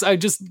 I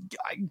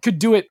could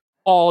do it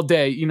all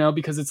day, you know,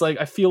 because it's like,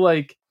 I feel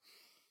like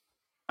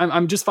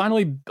I'm just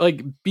finally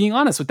like being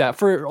honest with that.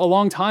 For a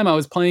long time, I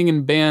was playing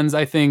in bands.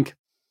 I think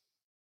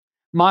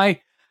my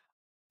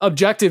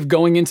objective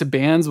going into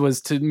bands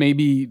was to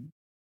maybe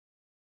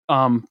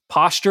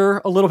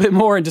posture a little bit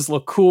more and just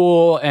look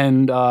cool.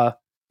 And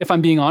if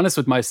I'm being honest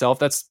with myself,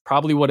 that's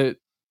probably what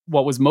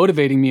was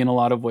motivating me in a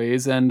lot of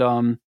ways.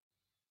 And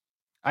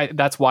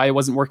that's why it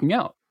wasn't working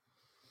out.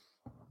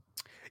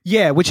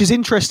 Yeah, which is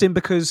interesting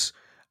because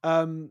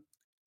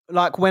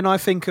like when I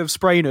think of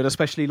Sprainerd,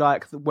 especially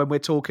like when we're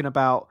talking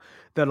about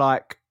the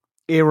like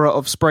era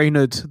of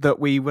Sprainerd that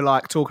we were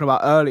like talking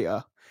about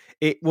earlier,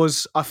 it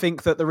was, I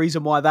think that the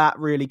reason why that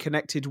really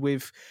connected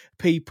with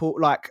people,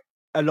 like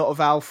a lot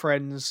of our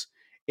friends,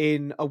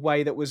 in a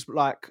way that was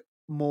like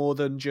more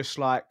than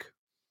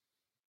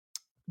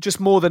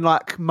more than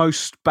like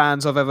most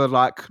bands I've ever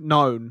like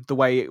known, the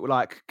way it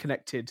like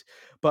connected.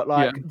 But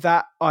like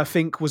that, I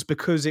think, was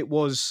because it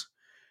was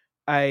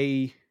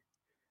a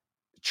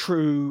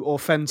true,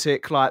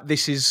 authentic, like,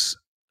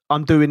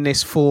 I'm doing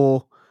this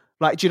for,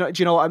 like, do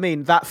you know what I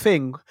mean? That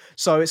thing.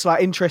 So it's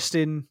like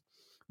interesting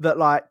that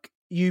like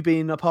you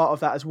being a part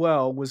of that as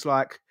well was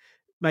like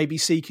maybe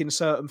seeking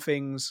certain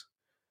things,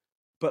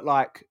 but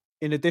like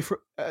in a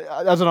different,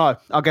 I don't know.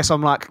 I guess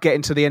I'm like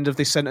getting to the end of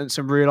this sentence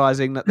and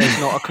realizing that there's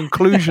not a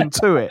conclusion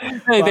to it.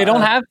 Hey, but, they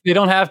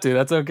don't have to.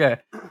 That's okay.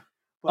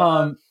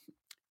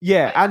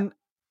 Yeah, and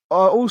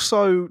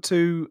also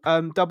to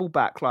double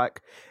back,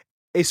 like,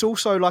 it's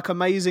also like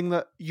amazing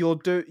that you're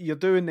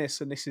doing this,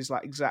 and this is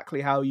like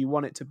exactly how you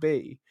want it to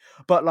be.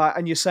 But like,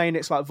 and you're saying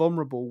it's like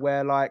vulnerable,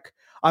 where like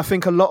I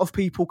think a lot of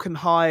people can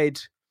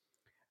hide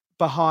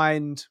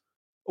behind.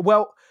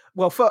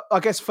 I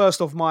guess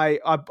first off,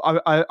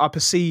 I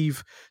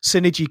perceive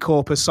Synergy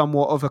Corp as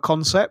somewhat of a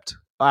concept,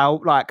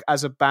 like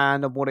as a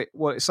band and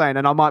what it's saying,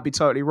 and I might be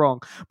totally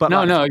wrong. But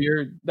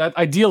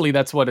ideally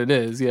that's what it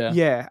is. Yeah,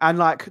 yeah, and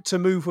like to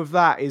move with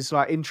that is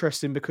like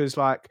interesting because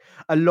like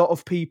a lot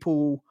of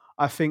people,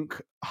 I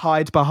think,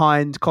 hide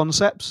behind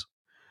concepts.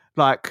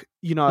 Like,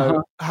 you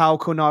know, how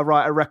can I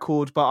write a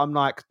record, but I'm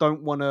like,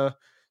 don't want to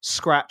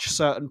scratch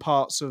certain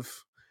parts of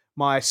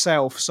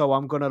myself, so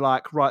I'm going to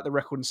like write the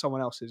record in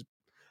someone else's.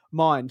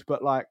 mind,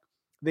 but like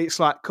it's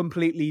like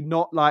completely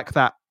not like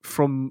that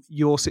from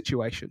your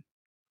situation.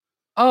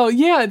 Oh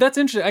yeah, that's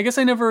interesting. I guess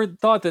I never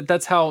thought that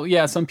that's how.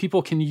 Yeah, some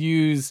people can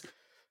use,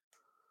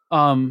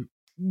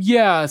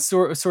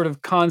 sort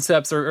of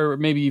concepts or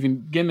maybe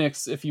even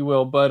gimmicks, if you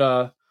will.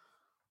 But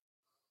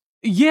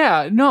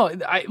yeah, no.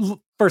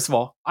 First of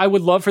all, I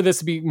would love for this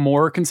to be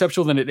more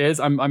conceptual than it is.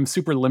 I'm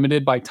super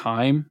limited by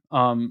time.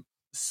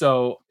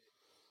 So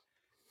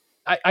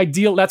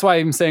that's why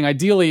I'm saying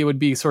ideally it would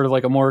be sort of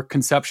like a more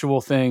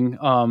conceptual thing.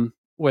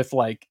 With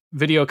like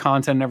video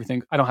content and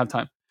everything. I don't have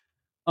time.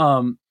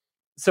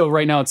 So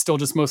right now it's still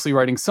just mostly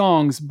writing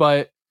songs,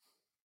 but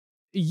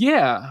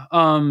yeah.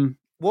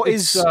 What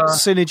is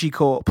Synergy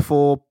Corp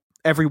for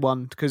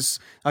everyone? Because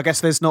I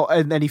guess there's not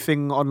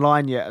anything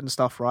online yet and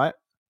stuff, right?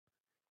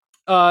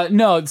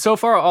 No, so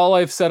far all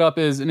I've set up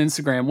is an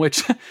Instagram,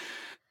 which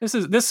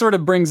this sort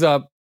of brings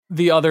up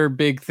the other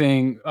big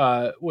thing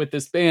with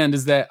this band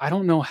is that I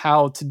don't know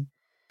how to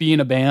be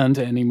in a band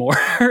anymore.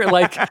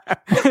 Like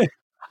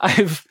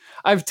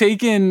I've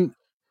taken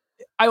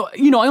I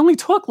only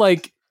took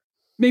like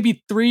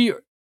maybe 3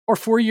 or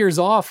 4 years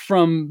off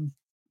from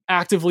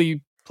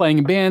actively playing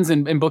in bands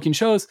and booking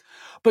shows.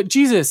 But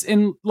Jesus,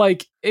 in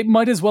like, it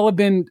might as well have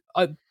been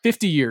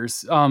 50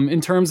 years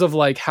in terms of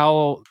like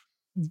how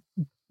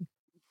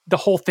the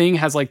whole thing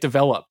has like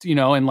developed,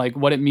 and like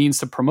what it means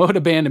to promote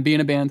a band and be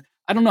in a band.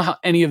 I don't know how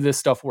any of this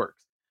stuff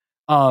works.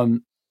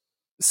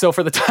 So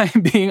for the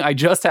time being, I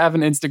just have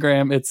an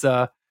Instagram. It's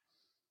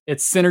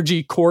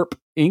Synergy Corp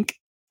Inc.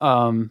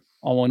 All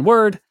one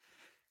word.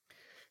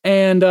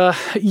 And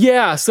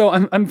so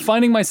I'm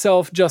finding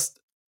myself just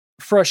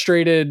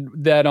frustrated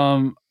that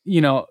I'm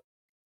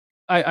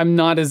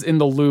not as in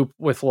the loop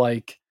with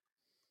like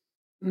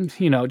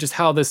just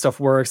how this stuff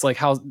works, like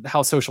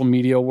how social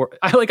media works.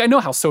 I know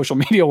how social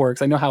media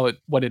works. I know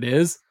what it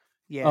is.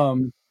 Yeah.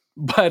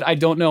 But I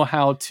don't know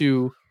how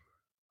to.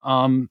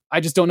 I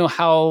just don't know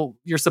how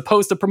you're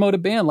supposed to promote a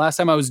band. Last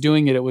time I was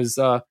doing it, it was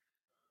I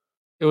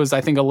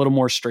think a little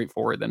more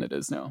straightforward than it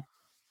is now.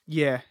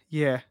 Yeah.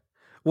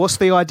 What's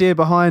the idea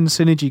behind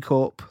Synergy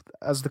Corp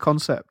as the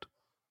concept?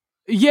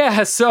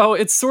 Yeah, so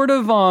it's sort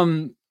of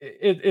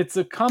it's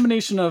a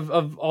combination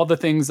of all the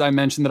things I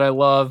mentioned that I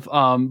love,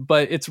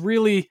 but it's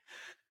really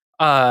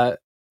I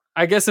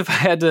guess if I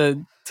had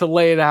to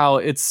lay it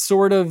out, it's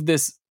sort of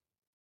this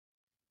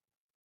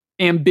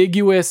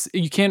ambiguous.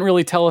 You can't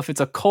really tell if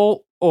it's a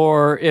cult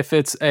or if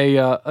it's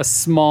a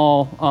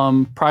small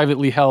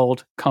privately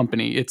held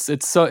company.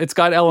 It's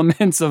got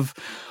elements of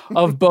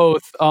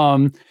both,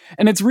 and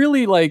it's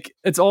really like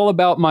it's all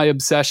about my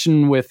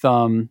obsession with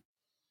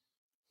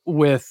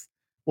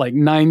like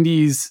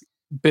 90s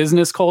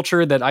business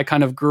culture that I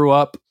kind of grew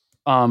up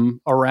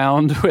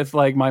around with,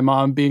 like my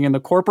mom being in the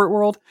corporate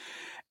world,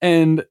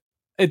 and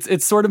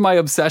it's sort of my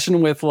obsession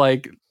with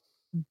like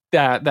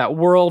that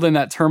world and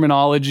that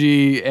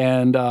terminology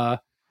and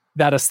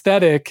that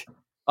aesthetic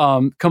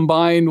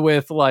combined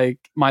with like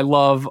my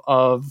love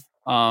of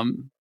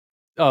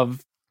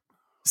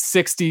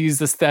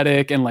 60s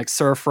aesthetic and like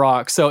surf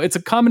rock. So it's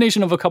a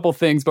combination of a couple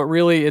things, but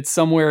really it's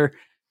somewhere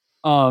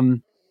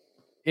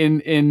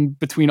in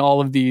between all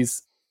of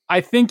these.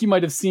 I think you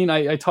might have seen,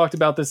 I talked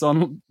about this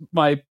on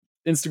my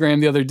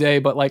Instagram the other day,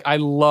 but like I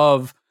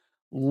love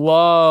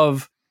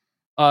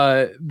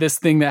this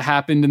thing that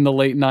happened in the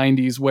late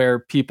 90s where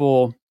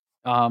people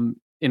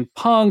in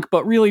punk,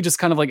 but really just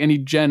kind of like any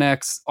Gen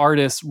X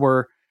artists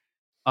were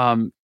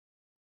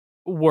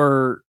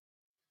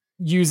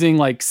using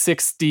like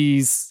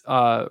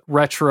 60s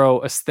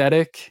retro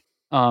aesthetic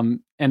and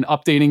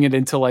updating it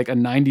into like a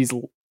 90s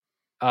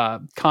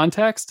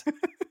context.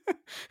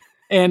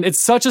 And it's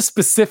such a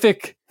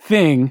specific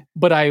thing,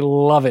 but I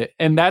love it.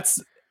 And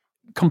that's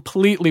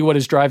completely what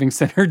is driving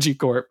Synergy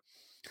Corp.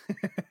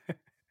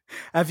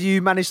 Have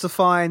you managed to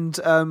find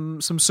some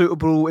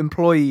suitable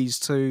employees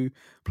to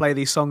play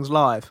these songs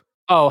live?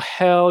 Oh,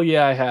 hell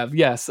yeah, I have.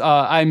 Yes.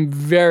 I'm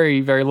very,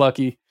 very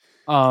lucky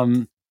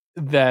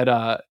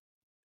that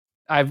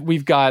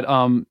we've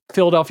got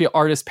Philadelphia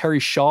artist Perry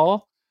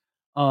Shaw,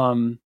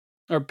 or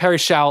Perry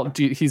Shao.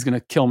 He's going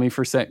to kill me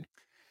for saying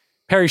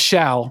Perry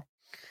Shao.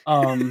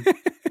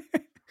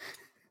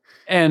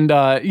 And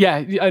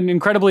an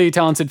incredibly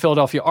talented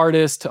Philadelphia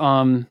artist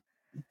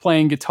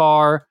playing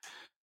guitar.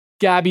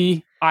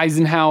 Gabby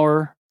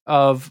Eisenhower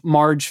of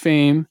Marge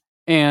fame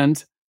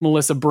and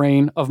Melissa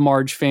Brain of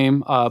Marge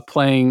fame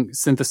playing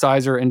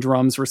synthesizer and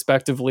drums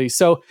respectively.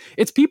 So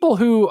it's people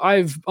who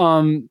I've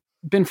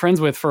been friends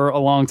with for a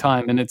long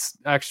time, and it's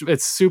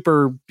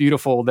super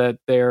beautiful that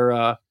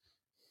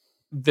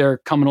they're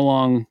coming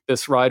along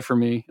this ride for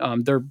me.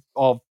 They're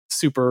all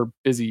super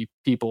busy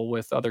people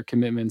with other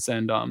commitments,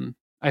 and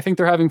I think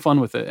they're having fun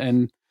with it.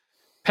 And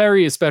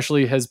Perry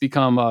especially has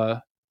become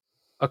a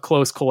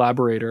close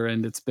collaborator,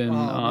 and it's been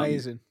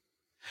amazing.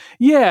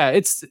 Yeah,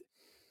 it's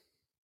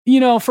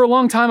for a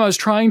long time I was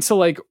trying to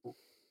like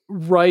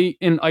write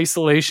in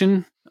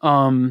isolation,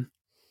 and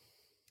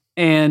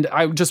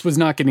I just was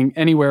not getting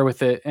anywhere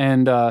with it.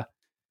 And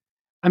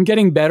I'm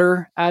getting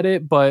better at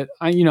it, but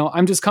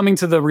I'm just coming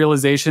to the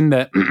realization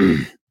that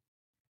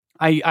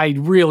I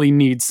really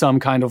need some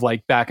kind of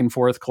like back and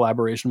forth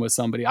collaboration with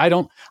somebody. I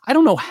don't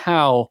know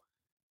how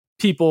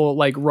people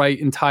like write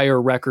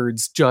entire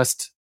records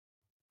just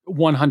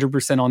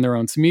 100% on their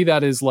own. To me,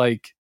 that is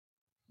like,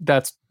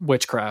 that's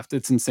witchcraft.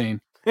 It's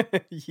insane.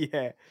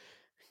 Yeah.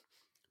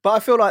 But I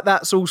feel like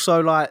that's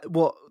also like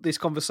what this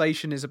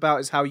conversation is about,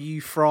 is how you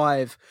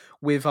thrive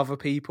with other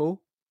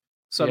people.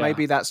 So Yeah.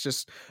 maybe that's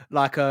just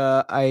like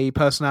a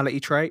personality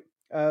trait.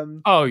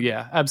 Oh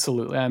yeah,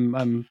 absolutely.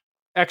 I'm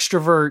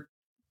extrovert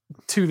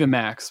to the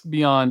max,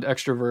 beyond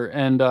extrovert,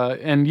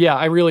 and yeah,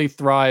 I really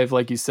thrive,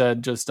 like you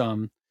said, just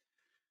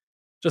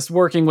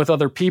working with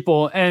other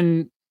people.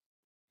 And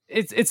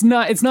it's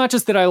not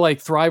just that I like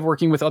thrive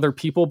working with other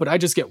people, but I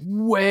just get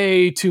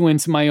way too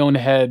into my own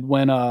head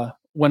when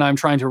I'm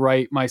trying to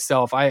write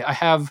myself. I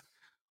have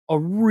a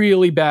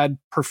really bad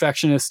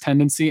perfectionist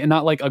tendency, and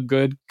not like a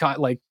good kind,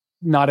 like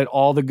not at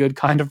all the good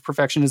kind of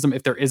perfectionism.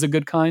 If there is a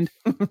good kind,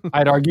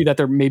 I'd argue that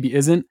there maybe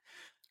isn't,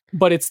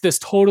 but it's this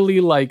totally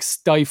like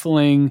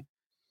stifling,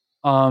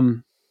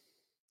 and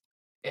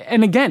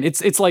again,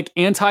 it's like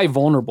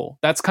anti-vulnerable.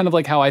 That's kind of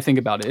like how I think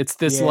about it. It's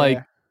this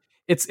like,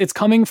 it's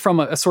coming from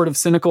a sort of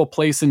cynical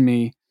place in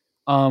me,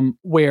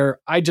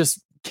 where I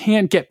just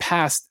can't get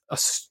past a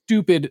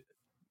stupid,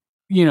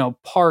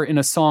 part in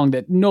a song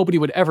that nobody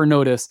would ever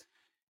notice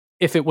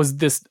if it was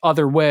this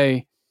other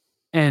way.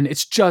 And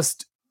it's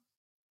just,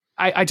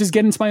 I just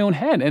get into my own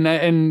head,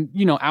 and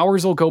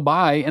hours will go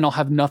by and I'll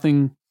have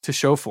nothing to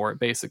show for it,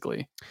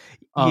 basically.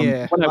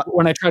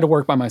 When I try to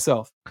work by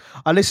myself.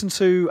 I listened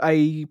to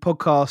a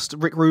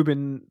podcast Rick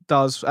Rubin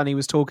does, and he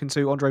was talking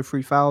to Andre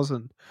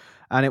 3000,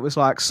 and it was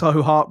like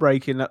so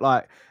heartbreaking that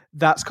like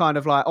that's kind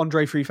of like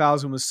Andre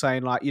 3000 was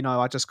saying like,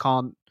 I just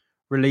can't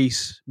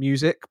release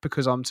music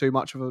because I'm too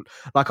much of a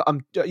like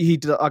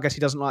I guess he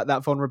doesn't like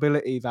that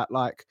vulnerability, that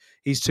like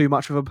he's too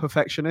much of a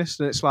perfectionist.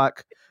 And it's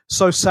like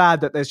so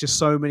sad that there's just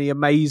so many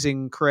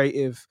amazing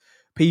creative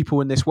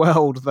people in this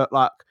world that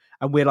like,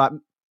 and we're like,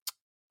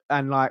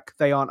 and like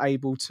they aren't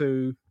able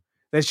to,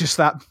 there's just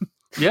that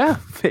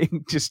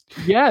thing just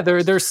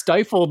they're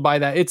stifled by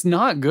that. It's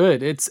not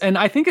good. And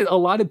I think a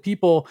lot of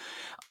people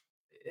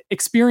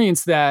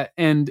experience that,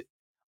 and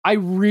I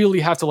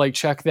really have to like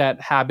check that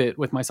habit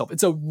with myself.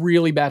 It's a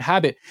really bad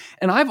habit.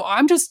 And I'm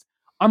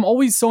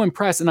always so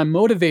impressed and I'm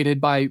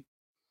motivated by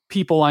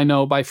people I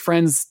know, by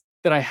friends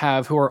that I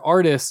have who are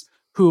artists,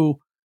 who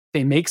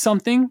they make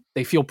something,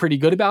 they feel pretty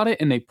good about it,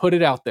 and they put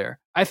it out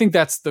there. I think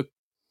that's the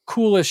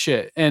coolest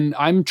shit. And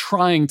I'm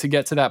trying to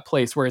get to that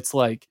place where it's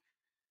like,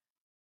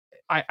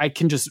 I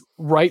can just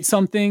write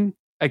something,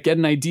 I get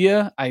an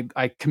idea,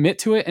 I commit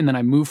to it, and then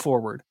I move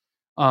forward.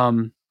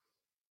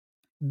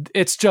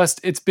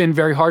 It's been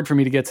very hard for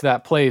me to get to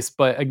that place.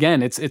 But again,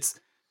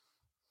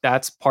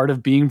 that's part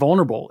of being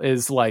vulnerable,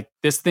 is like,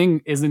 this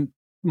thing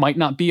might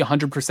not be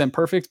 100%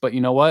 perfect, but you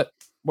know what?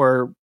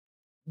 We're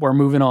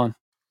moving on.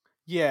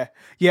 Yeah.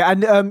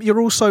 And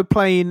you're also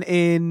playing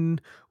in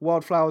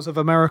Wildflowers of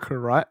America,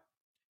 right?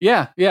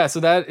 Yeah.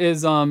 So that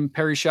is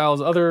Perry Show's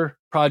other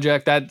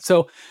project.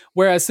 So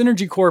whereas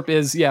Synergy Corp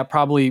is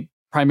probably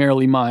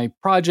primarily my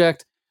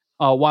project,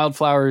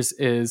 Wildflowers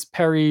is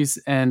Perry's,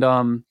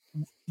 and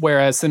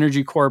whereas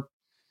Synergy Corp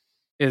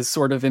is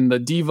sort of in the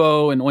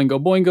Devo and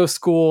Oingo Boingo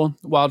school,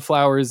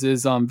 Wildflowers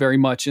is very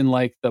much in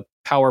like the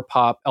power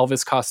pop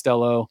Elvis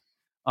Costello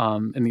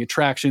and the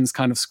Attractions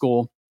kind of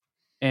school.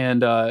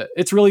 And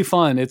it's really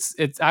fun.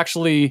 It's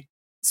actually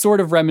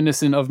sort of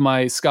reminiscent of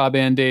my ska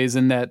band days,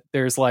 in that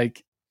there's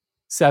like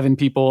 7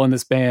 people in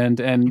this band,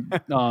 and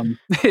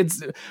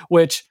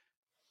which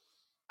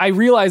I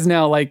realize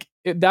now, like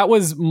that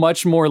was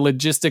much more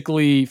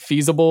logistically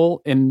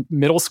feasible in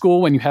middle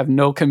school when you have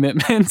no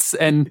commitments,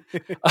 and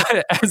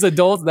as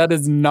adults, that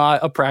is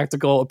not a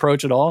practical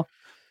approach at all.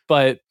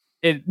 But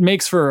it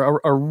makes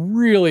for a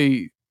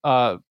really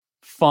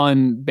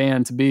fun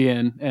band to be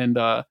in, and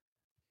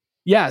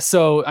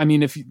so I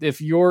mean,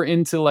 if you're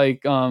into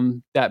like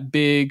that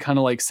big kind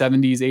of like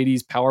 70s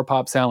 80s power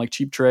pop sound, like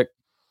Cheap Trick,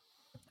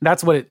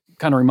 that's what it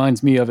kind of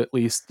reminds me of, at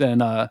least.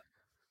 Then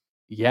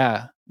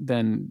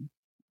then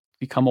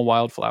become a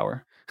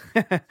Wildflower.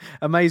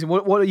 Amazing.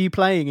 What are you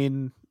playing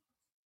in?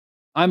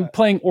 I'm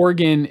playing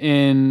organ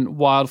in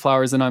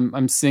Wildflowers, and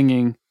I'm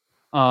singing.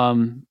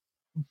 I'm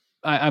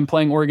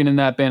playing organ in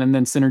that band, and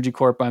then Synergy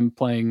Corp, I'm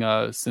playing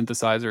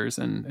synthesizers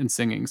and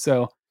singing.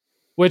 So,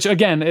 which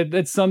again,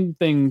 it's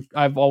something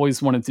I've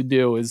always wanted to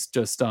do, is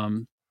just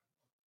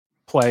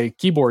play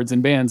keyboards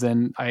in bands,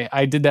 and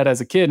I did that as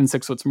a kid in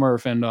Six Foot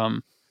Smurf, and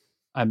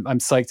I'm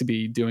psyched to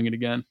be doing it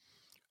again.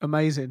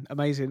 Amazing.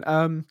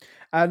 And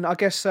I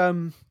guess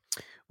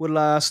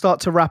we'll start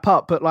to wrap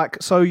up. But like,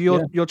 so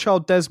your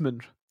child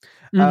Desmond.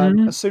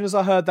 As soon as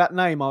I heard that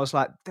name, I was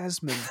like,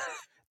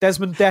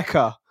 Desmond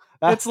Decker.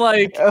 It's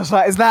like, I was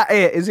like, is that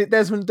it? Is it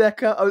Desmond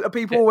Decker? Are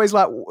people always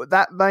like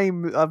that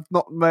name? I've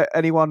not met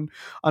anyone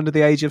under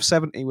the age of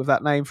 70 with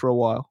that name for a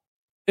while.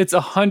 It's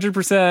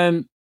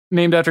 100%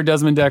 named after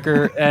Desmond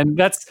Decker, and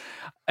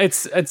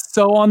it's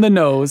so on the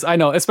nose. I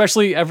know,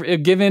 especially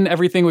given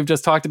everything we've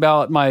just talked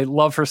about, my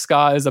love for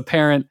ska as a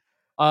parent.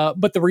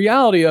 But the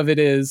reality of it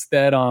is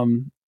that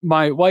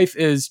my wife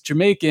is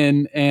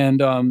Jamaican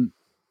and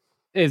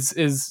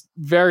is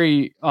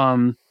very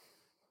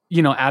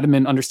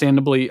adamant,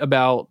 understandably,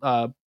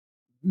 about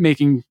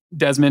making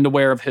Desmond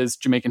aware of his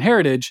Jamaican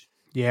heritage.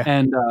 Yeah,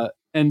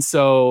 and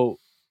so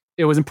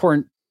it was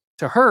important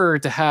to her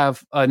to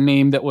have a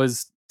name that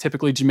was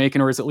typically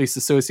Jamaican or is at least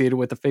associated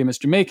with a famous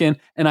Jamaican.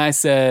 And I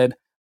said,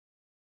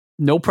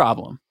 no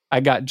problem. I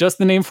got just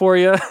the name for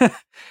you.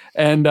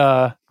 and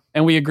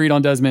we agreed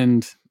on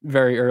Desmond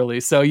very early.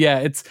 So yeah,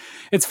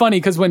 it's funny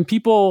because when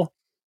people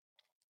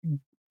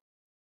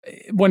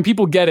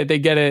get it, they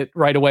get it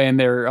right away and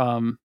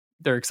they're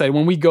excited.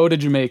 When we go to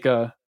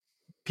Jamaica,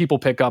 people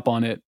pick up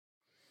on it.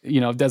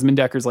 Desmond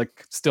Decker's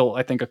like still,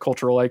 I think, a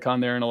cultural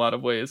icon there in a lot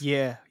of ways.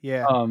 Yeah.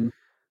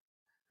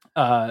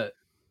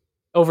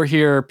 Over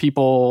here,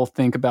 people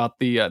think about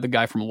the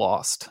guy from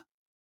Lost.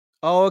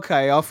 Oh,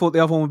 okay. I thought the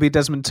other one would be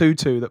Desmond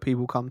Tutu that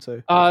people come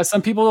to.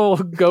 Some people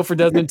go for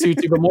Desmond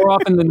Tutu, but more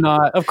often than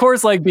not, of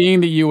course, like being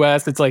the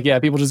U.S., it's like, yeah,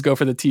 people just go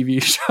for the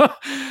TV show,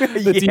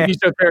 TV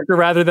show character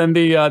rather than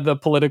the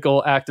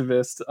political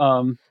activist.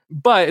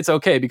 But it's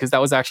okay because that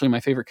was actually my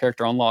favorite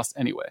character on Lost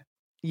anyway.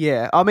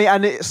 Yeah, I mean,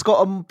 and it's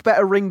got a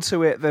better ring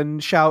to it than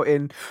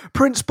shouting,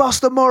 "Prince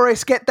Buster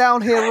Morris, get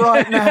down here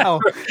right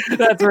now."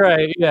 That's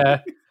right.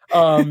 Yeah.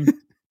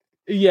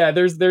 Yeah,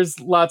 there's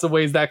lots of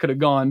ways that could have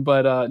gone,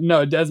 but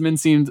no, Desmond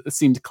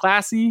seemed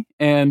classy,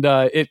 and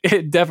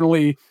it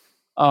definitely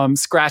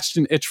scratched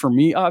an itch for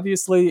me,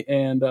 obviously,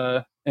 and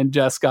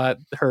Jess got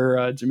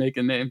her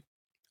Jamaican name.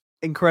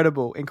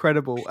 Incredible.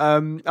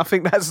 I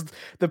think that's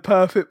the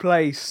perfect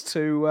place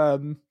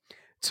to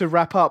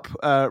wrap up.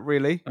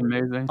 Really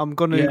amazing. I'm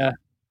gonna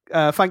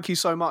thank you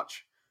so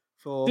much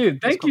for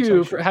thank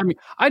you for having me.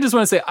 I just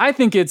want to say I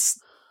think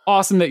it's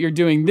awesome that you're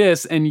doing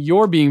this and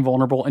you're being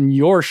vulnerable and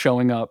you're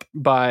showing up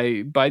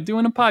by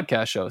doing a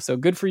podcast show. So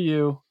good for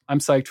you. I'm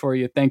psyched for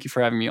you. Thank you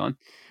for having me on.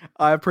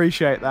 I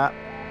appreciate that.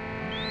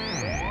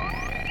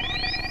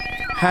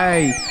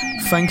 Hey,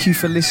 thank you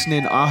for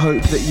listening. I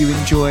hope that you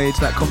enjoyed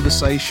that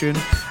conversation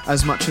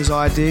as much as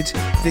I did.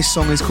 This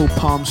song is called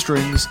Palm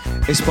Strings.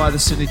 It's by the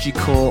Synergy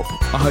Corp.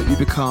 I hope you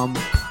become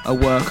a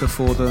worker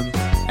for them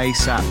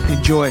ASAP.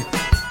 Enjoy.